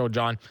Marek Show,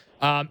 John.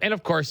 And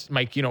of course,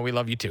 Mike, we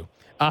love you too.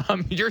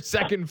 You're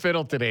second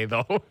fiddle today,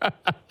 though.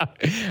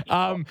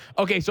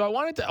 Okay, so I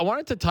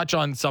wanted to touch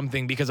on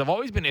something because I've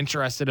always been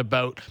interested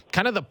about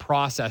kind of the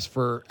process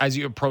for as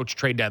you approach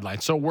trade deadline.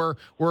 So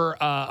we're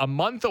a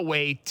month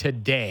away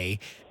today,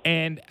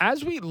 and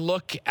as we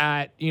look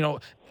at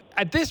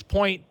at this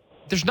point,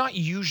 there's not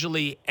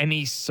usually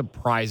any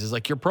surprises.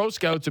 Like your pro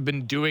scouts have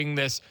been doing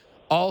this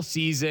all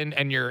season,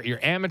 and your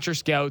amateur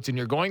scouts, and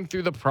you're going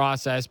through the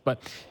process.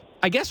 But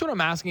I guess what I'm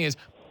asking is,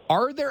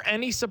 are there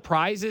any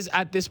surprises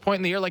at this point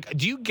in the year? Like,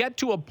 do you get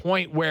to a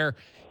point where,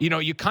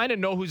 you kind of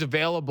know who's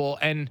available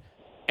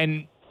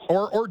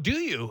or do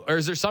you? Or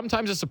is there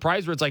sometimes a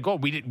surprise where it's like, oh,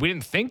 we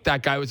didn't think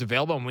that guy was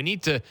available and we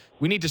need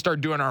to start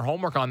doing our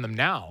homework on them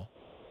now?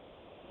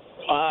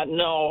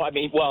 No,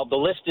 the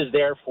list is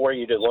there for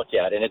you to look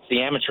at, and it's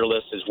the amateur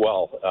list as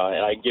well.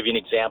 And I give you an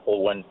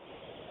example when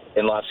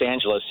in Los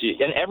Angeles,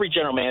 and every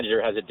general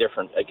manager has a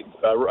different,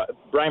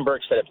 Brian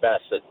Burke said it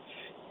best, that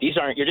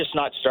you're just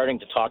not starting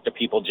to talk to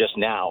people just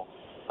now.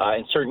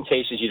 In certain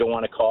cases, you don't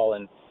want to call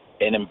and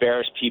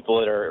embarrass people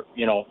that are,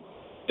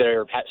 that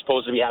are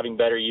supposed to be having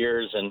better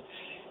years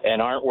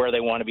and aren't where they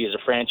want to be as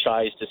a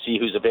franchise to see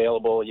who's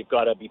available. You've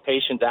got to be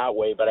patient that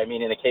way. But in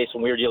the case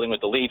when we were dealing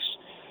with the Leafs,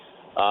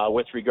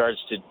 with regards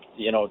to,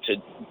 to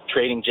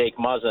trading Jake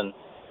Muzzin,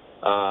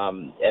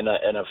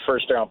 and a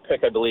first-round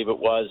pick, I believe it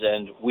was,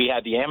 and we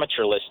had the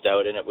amateur list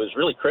out, and it was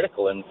really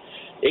critical. And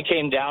it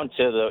came down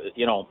to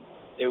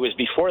it was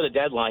before the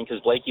deadline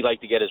because Blakey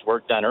liked to get his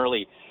work done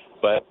early,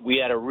 but we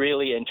had a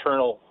really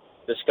internal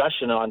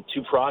discussion on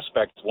two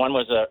prospects. One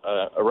was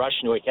a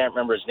Russian who I can't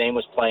remember his name,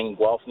 was playing in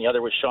Guelph, and the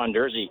other was Sean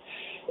Dursey.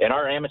 And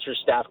our amateur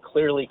staff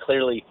clearly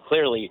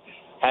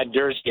had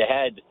Dursey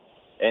ahead.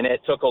 And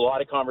it took a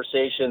lot of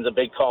conversations, a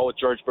big call with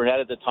George Burnett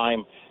at the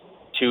time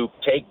to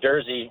take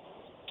Dursey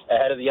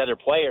ahead of the other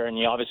player. And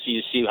you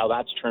see how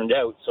that's turned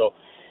out. So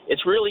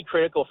it's really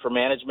critical for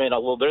management.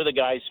 Although they're the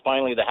guys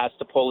finally that has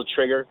to pull the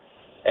trigger,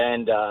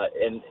 and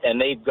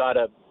they've got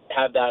to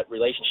have that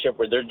relationship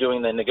where they're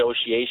doing the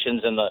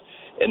negotiations and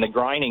the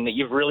grinding, that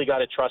you've really got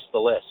to trust the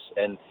list.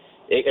 And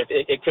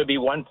it could be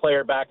one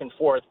player back and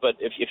forth, but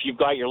if you've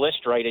got your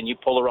list right and you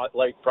pull the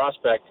right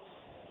prospect,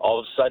 all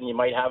of a sudden you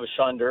might have a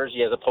Sean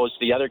Dursey as opposed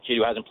to the other kid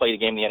who hasn't played a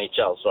game in the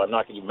NHL. So I'm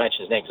not going to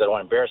mention his name because I don't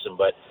want to embarrass him,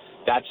 but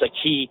that's a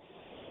key.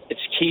 It's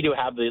key to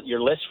have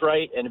your list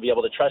right and to be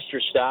able to trust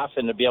your staff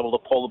and to be able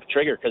to pull the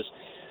trigger. Because,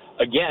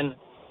 again,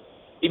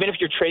 even if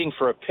you're trading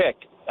for a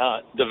pick,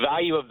 the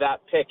value of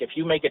that pick, if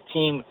you make a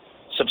team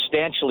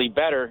substantially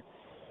better,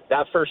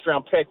 that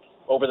first-round pick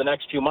over the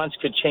next few months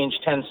could change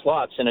 10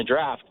 slots in a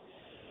draft.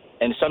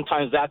 And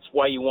sometimes that's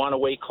why you want to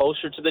wait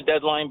closer to the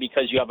deadline,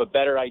 because you have a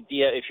better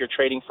idea if you're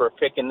trading for a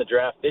pick in the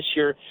draft this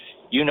year.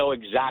 You know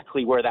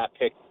exactly where that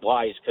pick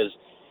lies, because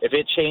if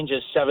it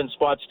changes 7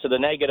 spots to the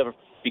negative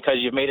because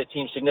you've made a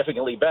team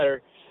significantly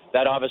better,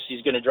 that obviously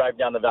is going to drive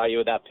down the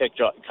value of that pick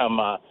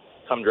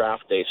come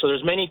draft day. So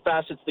there's many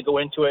facets that go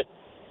into it,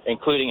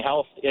 including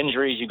health,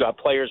 injuries. You've got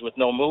players with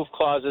no move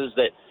clauses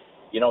that,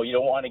 you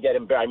don't want to get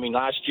him. I mean,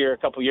 last year, a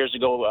couple of years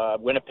ago,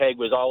 Winnipeg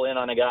was all in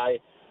on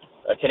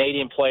a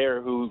Canadian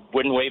player who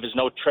wouldn't waive his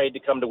no trade to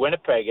come to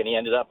Winnipeg, and he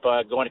ended up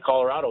going to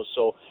Colorado.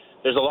 So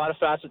there's a lot of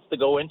facets that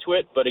go into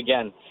it. But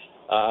again,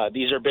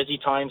 these are busy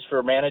times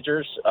for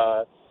managers.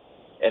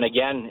 And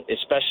again,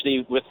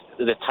 especially with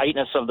the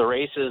tightness of the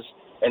races,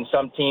 and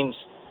some teams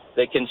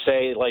that can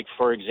say, like,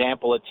 for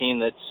example, a team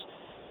that's,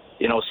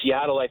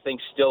 Seattle, I think,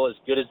 still as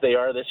good as they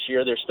are this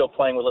year. They're still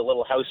playing with a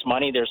little house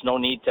money. There's no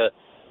need to,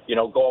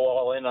 go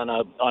all in on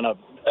a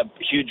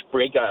huge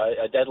break,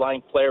 a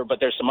deadline player. But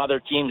there's some other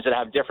teams that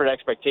have different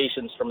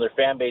expectations from their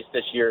fan base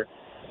this year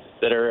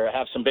that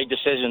have some big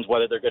decisions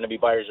whether they're going to be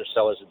buyers or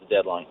sellers at the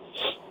deadline.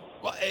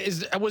 Well,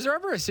 was there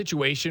ever a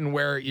situation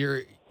where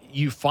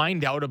you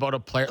find out about a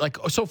player? Like,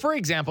 so for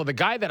example, the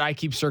guy that I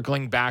keep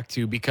circling back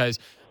to, because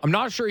I'm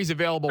not sure he's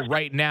available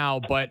right now,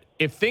 but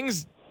if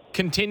things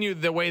continue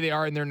the way they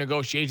are in their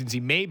negotiations, he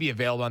may be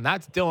available, and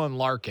that's Dylan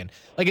Larkin.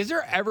 Like, has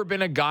there ever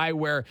been a guy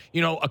where,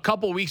 a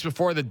couple weeks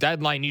before the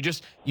deadline,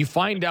 you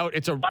find out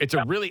it's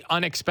a really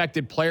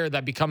unexpected player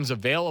that becomes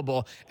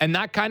available, and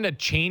that kind of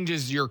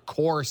changes your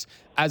course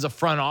as a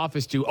front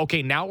office to,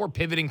 okay, now we're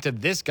pivoting to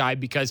this guy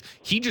because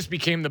he just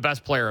became the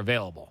best player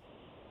available?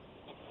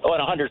 Oh,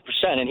 and 100%,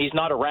 and he's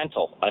not a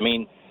rental. I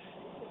mean,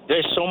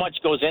 there's so much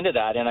goes into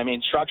that, and I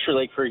mean,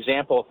 structurally, for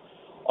example,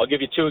 I'll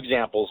give you 2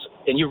 examples,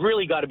 and you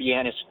really got to be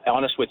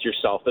honest with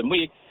yourself. And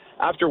we,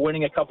 after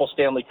winning a couple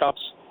Stanley Cups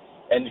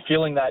and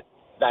feeling that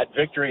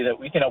victory that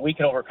we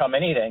can overcome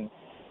anything,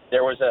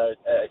 there was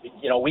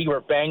we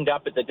were banged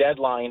up at the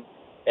deadline,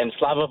 and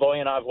Slava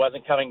Voyanov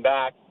wasn't coming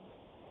back,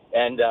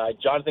 and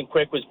Jonathan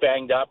Quick was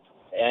banged up,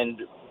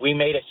 and we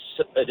made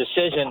a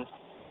decision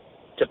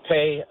to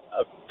pay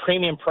a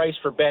premium price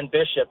for Ben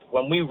Bishop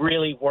when we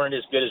really weren't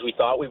as good as we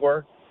thought we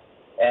were,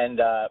 and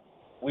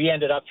we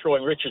ended up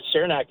throwing Richard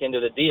Cernak into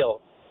the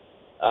deal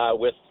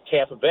with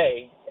Tampa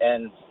Bay,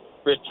 and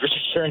Richard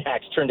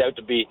Cernak's turned out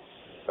to be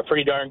a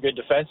pretty darn good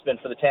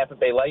defenseman for the Tampa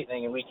Bay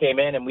Lightning, and we came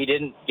in and we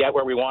didn't get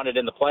where we wanted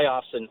in the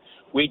playoffs, and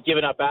we'd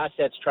given up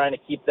assets trying to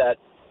keep that,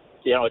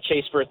 a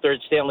chase for a 3rd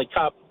Stanley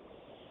Cup,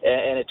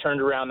 and it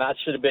turned around. That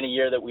should have been a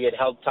year that we had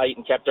held tight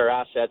and kept our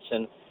assets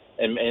and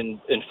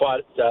fought,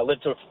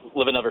 lived to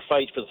live another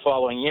fight for the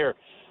following year.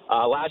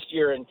 Last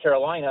year in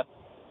Carolina,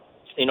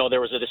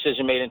 there was a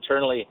decision made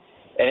internally.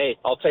 And, hey,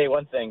 I'll tell you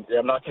one thing.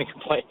 I'm not going to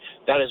complain.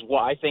 That is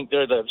why I think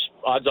they're the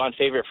odds-on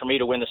favorite for me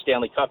to win the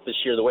Stanley Cup this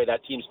year, the way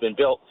that team's been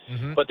built.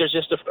 Mm-hmm. But there's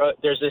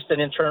just an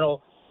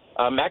internal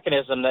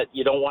mechanism that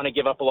you don't want to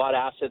give up a lot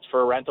of assets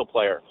for a rental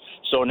player.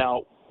 So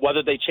now,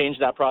 whether they change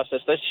that process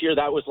this year,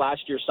 that was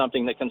last year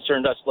something that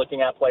concerned us,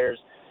 looking at players,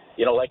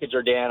 like a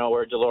Giordano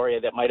or a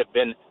Deloria that might have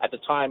been, at the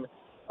time,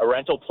 a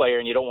rental player,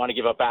 and you don't want to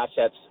give up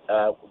assets,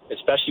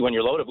 especially when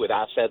you're loaded with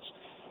assets,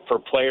 for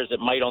players that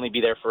might only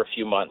be there for a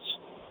few months.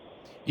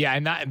 Yeah,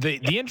 and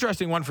the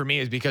interesting one for me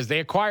is because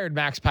they acquired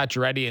Max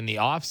Pacioretty in the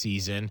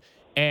offseason,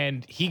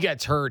 and he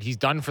gets hurt. He's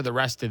done for the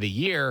rest of the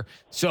year.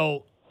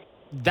 So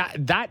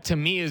that to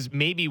me is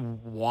maybe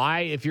why,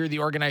 if you're the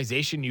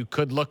organization, you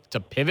could look to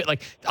pivot.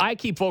 Like, I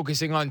keep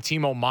focusing on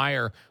Timo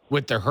Meier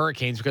with the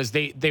Hurricanes because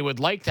they would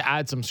like to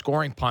add some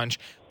scoring punch.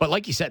 But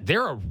like you said,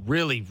 they're a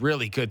really,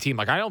 really good team.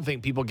 Like, I don't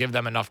think people give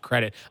them enough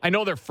credit. I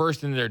know they're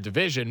first in their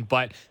division,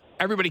 but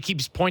everybody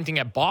keeps pointing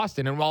at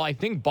Boston. And while I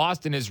think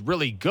Boston is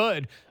really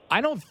good, I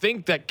don't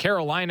think that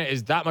Carolina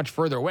is that much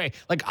further away.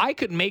 Like, I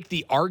could make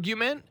the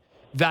argument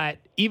that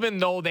even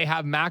though they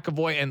have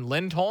McAvoy and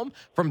Lindholm,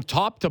 from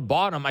top to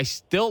bottom, I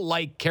still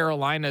like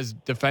Carolina's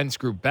defense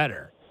group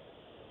better.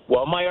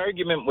 Well, my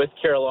argument with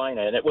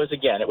Carolina, and it was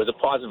a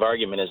positive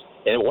argument, and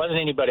it wasn't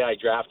anybody I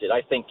drafted.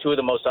 I think two of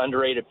the most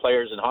underrated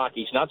players in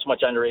hockey, not so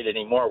much underrated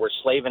anymore, were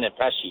Slavin and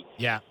Pesce.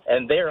 Yeah.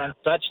 And they're on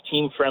such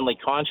team-friendly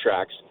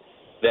contracts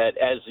that,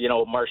 as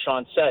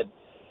Marchand said,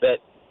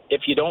 that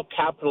if you don't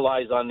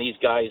capitalize on these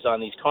guys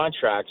on these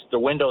contracts, the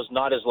window's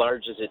not as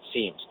large as it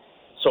seems.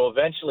 So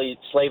eventually,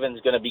 Slavin's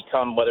going to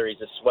become, whether he's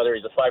a $5 or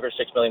 $6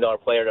 million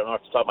player, I don't know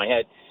off the top of my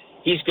head,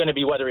 he's going to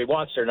be, whether he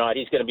wants it or not,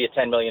 he's going to be a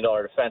 $10 million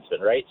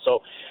defenseman, right? So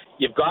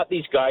you've got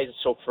these guys.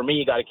 So for me,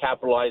 you got to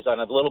capitalize on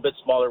a little bit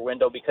smaller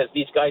window because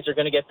these guys are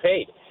going to get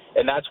paid.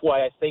 And that's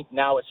why I think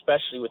now,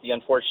 especially with the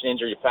unfortunate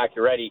injury of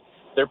Pacioretty,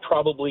 they're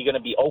probably going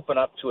to be open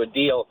up to a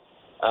deal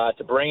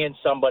to bring in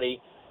somebody.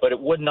 But it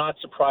would not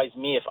surprise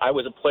me if I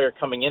was a player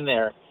coming in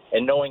there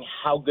and knowing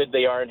how good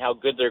they are and how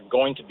good they're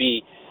going to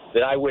be,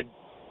 that I would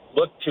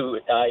look to,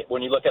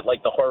 when you look at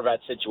like the Horvat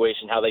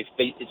situation, how it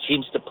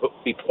seems to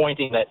be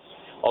pointing that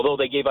although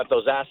they gave up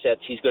those assets,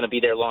 he's going to be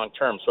there long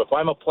term. So if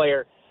I'm a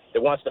player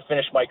that wants to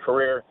finish my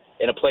career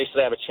in a place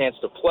that I have a chance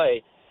to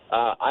play,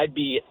 I'd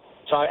be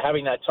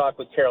having that talk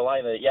with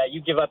Carolina that, yeah,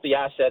 you give up the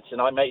assets and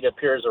I might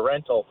appear as a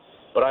rental,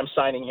 but I'm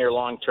signing here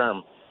long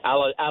term, a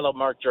la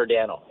Mark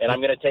Giordano. And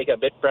I'm going to take a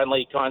bit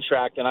friendly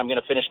contract and I'm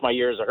going to finish my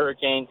year as a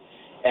Hurricane.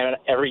 And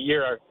every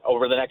year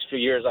over the next few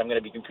years, I'm going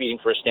to be competing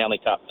for a Stanley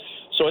Cup.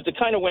 So it's a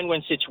kind of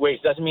win-win situation.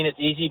 Doesn't mean it's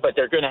easy, but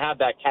they're going to have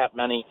that cap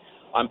money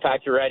on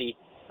Pacioretty.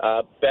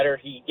 Better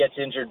he gets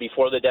injured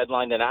before the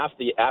deadline than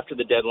after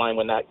the deadline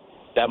when that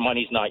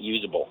money's not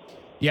usable.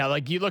 Yeah,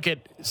 like you look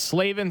at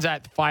Slavin's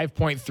at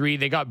 5.3.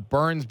 They got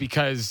Burns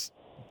because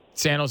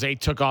San Jose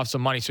took off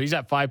some money. So he's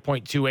at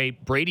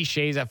 5.28. Brady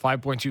Shea's at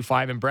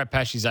 5.25, and Brett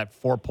Pesce's at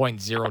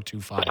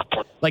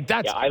 4.025. Like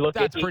that's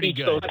pretty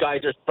good. Those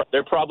guys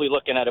they're probably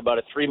looking at about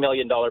a $3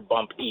 million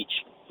bump each.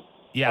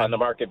 Yeah. On the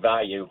market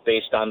value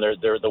based on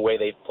the way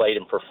they've played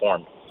and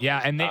performed.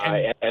 Yeah, and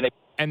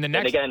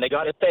again, they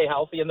got to stay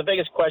healthy. And the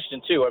biggest question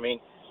too, I mean,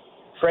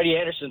 Freddie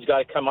Anderson's got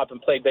to come up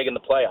and play big in the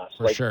playoffs.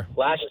 For sure.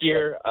 Last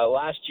year,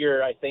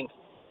 I think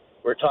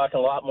we're talking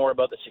a lot more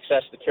about the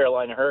success of the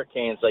Carolina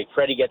Hurricanes. Like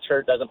Freddie gets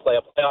hurt, doesn't play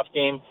a playoff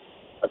game,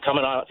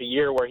 coming off a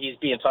year where he's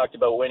being talked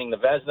about winning the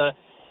Vezina.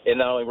 And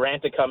then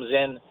Ranta comes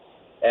in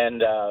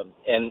and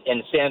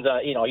stands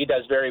on, he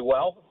does very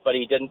well, but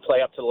he didn't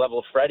play up to the level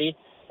of Freddie.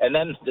 And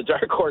then the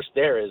dark horse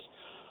there is,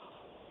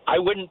 I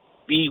wouldn't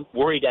be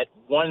worried at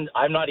one.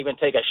 I'm not even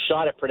take a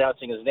shot at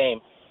pronouncing his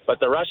name, but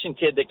the Russian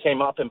kid that came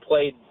up and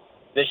played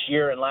this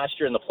year and last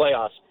year in the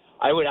playoffs,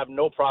 I would have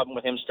no problem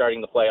with him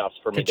starting the playoffs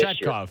for me this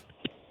year.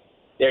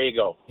 There you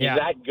go. Yeah. He's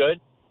that good.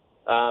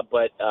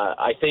 But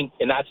I think,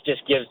 and that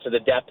just gives to the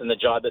depth and the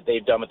job that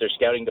they've done with their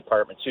scouting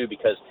department too,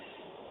 because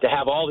to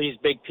have all these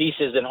big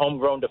pieces and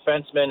homegrown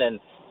defensemen and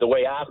the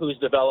way Ahu's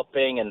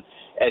developing and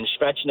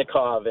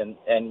Svechnikov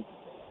and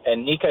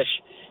Nikash,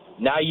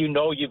 now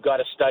you've got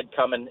a stud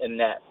coming in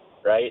net,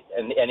 right?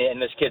 And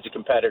this kid's a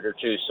competitor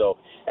too. So,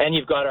 and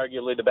you've got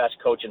arguably the best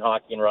coach in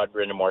hockey in Rod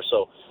Brindamore.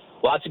 So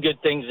lots of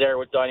good things there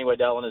with Donnie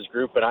Waddell and his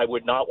group. And I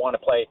would not want to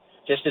play,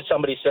 just as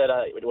somebody said,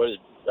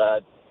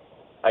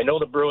 I know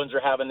the Bruins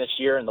are having this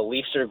year and the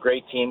Leafs are a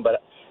great team,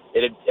 but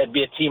it'd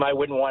be a team I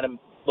wouldn't want to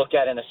look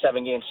at in a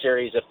 7-game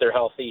series if they're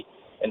healthy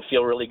and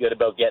feel really good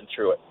about getting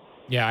through it.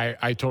 Yeah,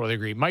 I totally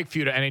agree. Mike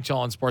Futa,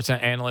 NHL and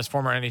Sportsnet analyst,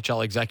 former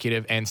NHL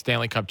executive, and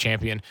Stanley Cup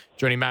champion,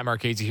 joining Matt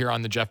Marchese here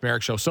on the Jeff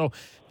Marek Show. So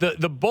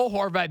the Bo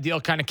Horvat deal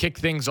kind of kicked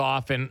things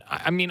off, and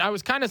I mean, I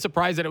was kind of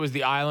surprised that it was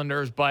the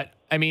Islanders, but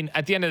I mean,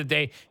 at the end of the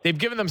day, they've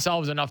given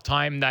themselves enough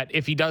time that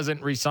if he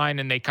doesn't resign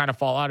and they kind of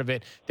fall out of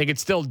it, they could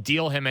still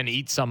deal him and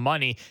eat some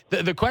money.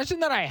 The question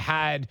that I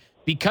had,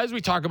 because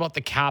we talk about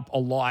the cap a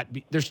lot,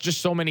 there's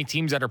just so many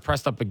teams that are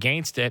pressed up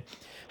against it.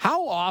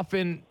 How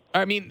often,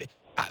 I mean,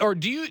 or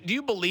do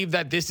you believe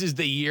that this is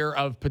the year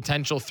of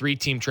potential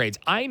 3-team trades?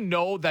 I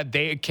know that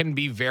they can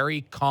be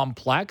very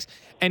complex.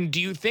 And do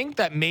you think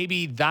that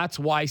maybe that's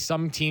why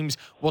some teams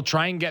will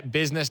try and get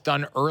business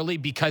done early,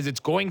 because it's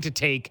going to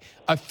take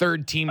a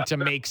third team to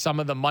make some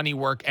of the money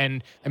work,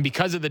 and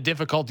because of the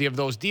difficulty of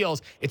those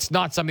deals, it's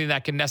not something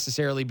that can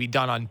necessarily be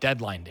done on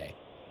deadline day?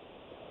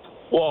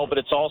 Well, but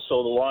it's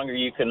also the longer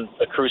you can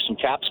accrue some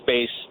cap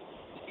space,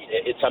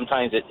 it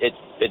sometimes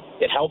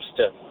helps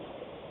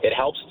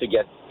to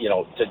get,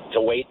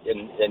 to wait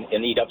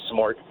and eat up some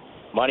more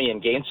money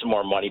and gain some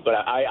more money. But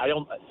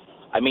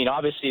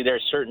obviously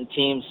there's certain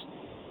teams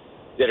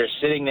that are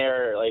sitting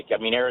there.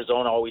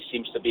 Arizona always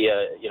seems to be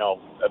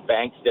a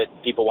bank that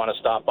people want to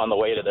stop on the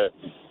way to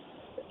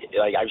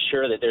I'm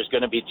sure that there's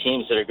going to be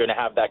teams that are going to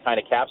have that kind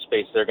of cap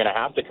space. They're going to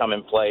have to come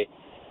and play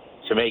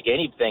to make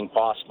anything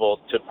possible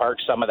to park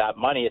some of that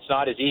money. It's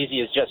not as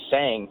easy as just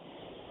saying,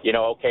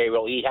 okay,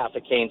 we'll eat half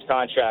of Kane's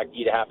contract,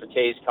 eat half of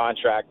Kay's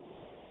contract.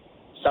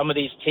 Some of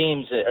these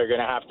teams are going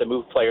to have to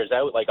move players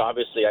out.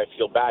 Obviously, I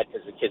feel bad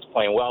because the kid's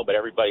playing well, but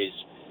everybody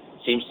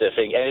seems to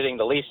think anything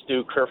the Leafs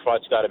do,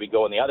 Kerfoot's got to be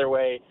going the other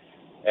way.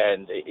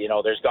 And,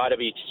 there's got to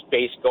be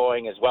space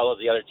going as well as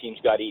the other team's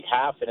got to eat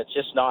half. And it's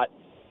just not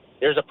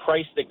 – there's a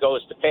price that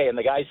goes to pay. And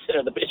the guys that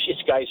are the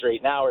bitchiest guys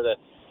right now are the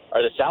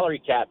are the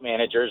salary cap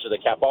managers or the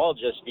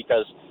capologists,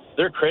 because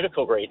they're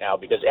critical right now,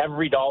 because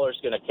every dollar is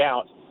going to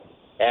count.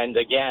 And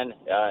again,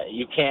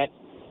 you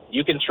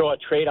can throw a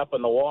trade up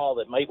on the wall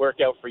that might work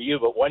out for you,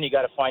 but one, you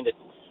got to find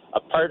a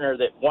partner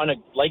that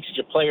likes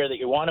your player that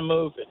you want to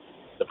move,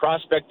 the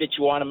prospect that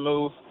you want to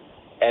move,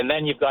 and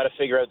then you've got to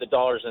figure out the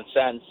dollars and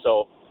cents.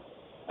 So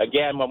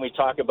again, when we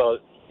talk about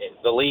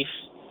the Leafs,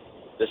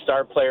 the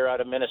star player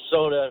out of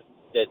Minnesota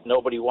that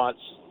nobody wants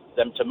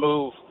them to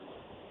move,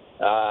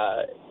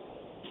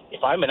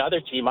 if I'm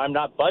another team, I'm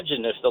not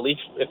budging.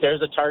 If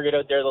there's a target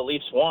out there the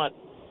Leafs want,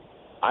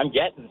 I'm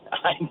getting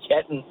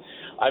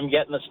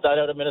the stud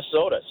out of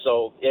Minnesota.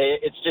 So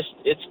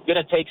it's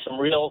going to take some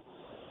real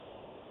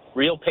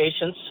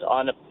patience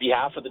on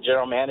behalf of the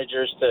general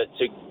managers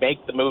to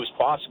make the moves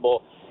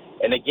possible.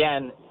 And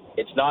again,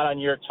 it's not on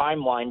your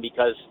timeline,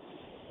 because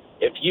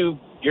if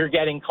you're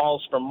getting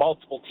calls from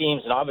multiple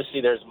teams, and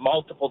obviously there's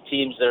multiple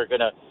teams that are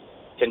going to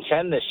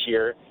contend this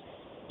year,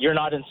 you're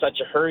not in such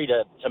a hurry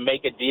to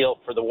make a deal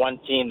for the one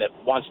team that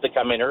wants to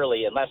come in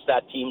early, unless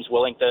that team's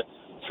willing to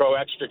throw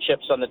extra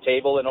chips on the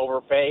table and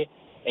overpay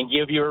and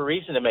give you a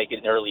reason to make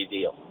an early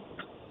deal.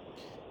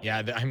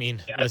 Yeah,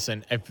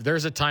 listen, if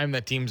there's a time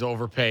that teams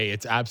overpay,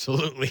 it's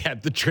absolutely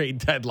at the trade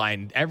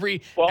deadline. Every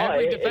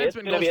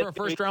defenseman goes for a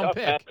first-round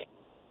pick.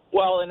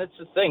 Well, and it's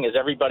the thing is,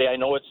 everybody, I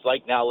know it's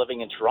like now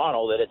living in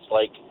Toronto, that it's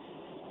like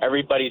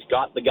everybody's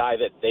got the guy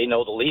that they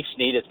know the Leafs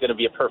need. It's going to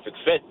be a perfect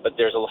fit, but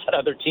there's a lot of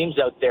other teams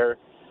out there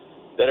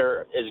that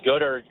are as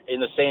good or in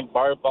the same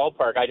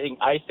ballpark.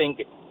 I think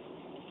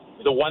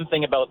the one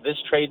thing about this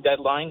trade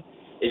deadline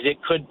is it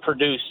could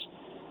produce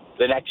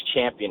the next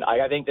champion.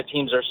 I think the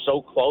teams are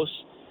so close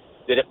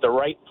that if the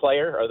right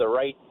player or the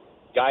right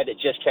guy that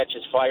just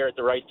catches fire at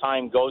the right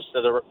time goes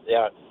to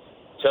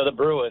the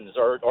Bruins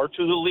or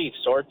to the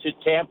Leafs or to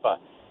Tampa,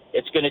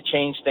 it's going to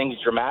change things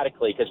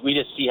dramatically, because we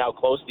just see how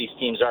close these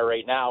teams are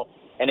right now.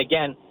 And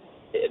again,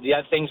 the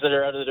other things that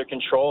are out of their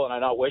control, and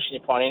I'm not wishing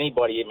upon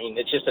anybody. I mean,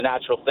 it's just a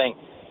natural thing.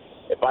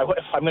 If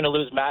I'm going to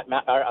lose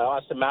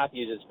Austin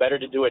Matthews, it's better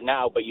to do it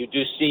now. But you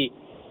do see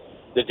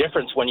the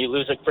difference when you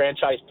lose a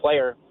franchise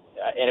player,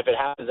 and if it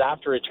happens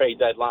after a trade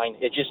deadline,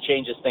 it just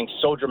changes things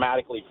so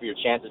dramatically for your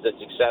chances at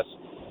success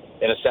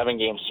in a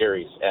 7-game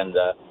series.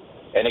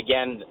 And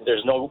again,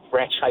 there's no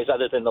franchise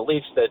other than the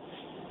Leafs that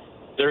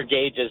their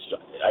gauge is.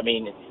 I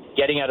mean,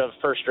 getting out of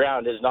first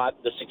round is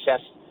not the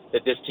success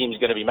that this team is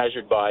going to be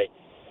measured by.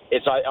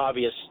 It's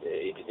obvious,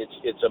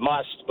 it's a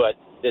must, but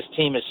this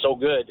team is so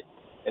good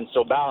and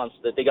so balanced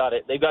that they've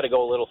got to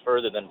go a little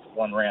further than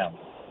one round.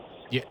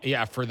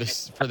 Yeah, for the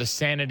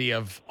sanity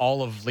of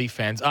all of Leaf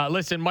fans.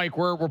 Listen, Mike,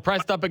 we're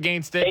pressed up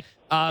against it.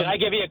 Can I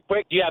give you a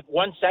quick? Do you have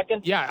 1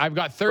 second? Yeah, I've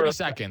got 30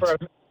 seconds.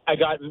 I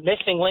got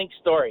missing link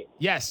story.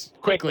 Yes,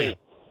 quickly.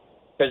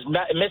 Because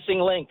missing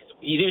link,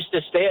 he used to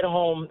stay at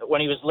home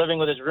when he was living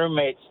with his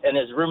roommates, and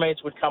his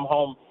roommates would come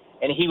home,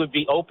 and he would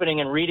be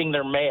opening and reading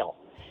their mail.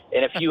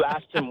 And if you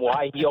asked him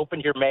why he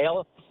opened your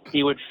mail,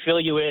 he would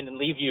fill you in and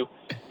leave you.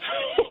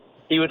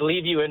 He would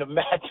leave you in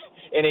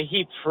a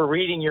heap for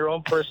reading your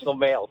own personal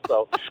mail.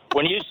 So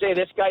when you say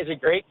this guy's a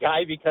great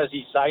guy because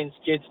he signs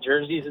kids'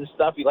 jerseys and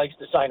stuff, he likes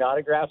to sign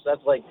autographs,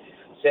 that's like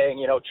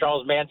saying,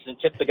 Charles Manson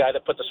tipped the guy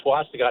that put the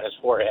swastika on his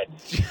forehead.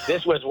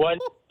 This was one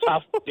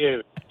tough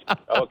dude,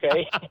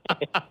 okay?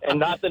 And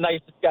not the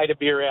nicest guy to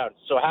be around.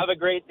 So have a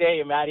great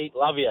day, Matty.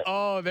 Love you.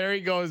 Oh, there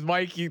he goes,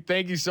 Mike.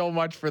 Thank you so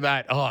much for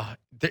that. Oh,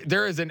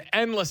 there is an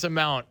endless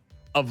amount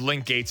of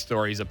Linkgate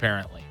stories,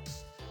 apparently.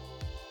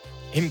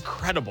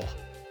 Incredible.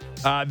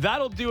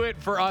 That'll do it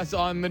for us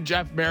on the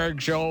Jeff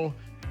Marek Show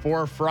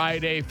for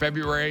Friday,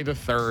 February the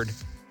 3rd.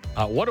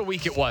 What a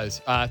week it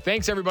was.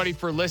 Thanks, everybody,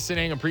 for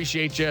listening.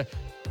 Appreciate you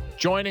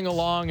joining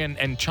along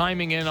and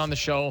chiming in on the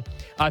show.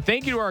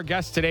 Thank you to our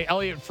guests today,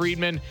 Elliot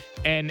Friedman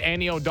and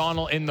Annie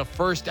O'Donnell in the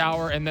first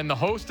hour, and then the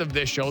host of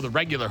this show, the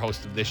regular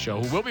host of this show,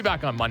 who will be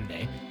back on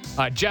Monday,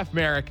 Jeff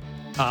Marek.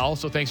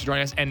 Also, thanks for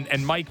joining us.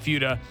 And Mike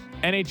Futa,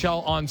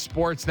 NHL on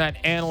Sportsnet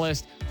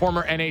analyst,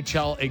 former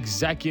NHL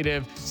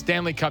executive,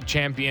 Stanley Cup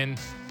champion,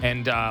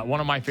 and one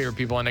of my favorite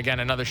people. And again,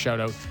 another shout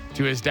out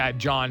to his dad,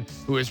 John,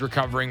 who is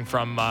recovering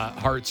from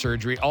heart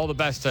surgery. All the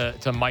best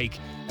to Mike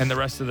and the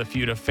rest of the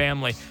Futa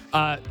family.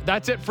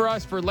 That's it for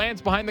us. For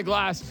Lance Behind the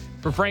Glass,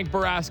 for Frank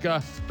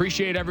Baraska,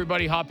 appreciate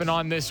everybody hopping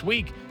on this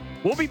week.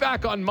 We'll be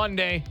back on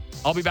Monday.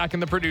 I'll be back in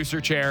the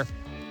producer chair.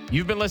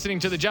 You've been listening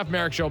to the Jeff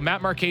Marek Show.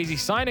 Matt Marchese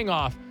signing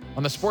off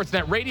on the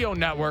Sportsnet Radio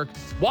Network,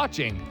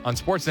 watching on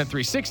Sportsnet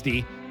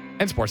 360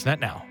 and Sportsnet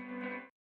Now.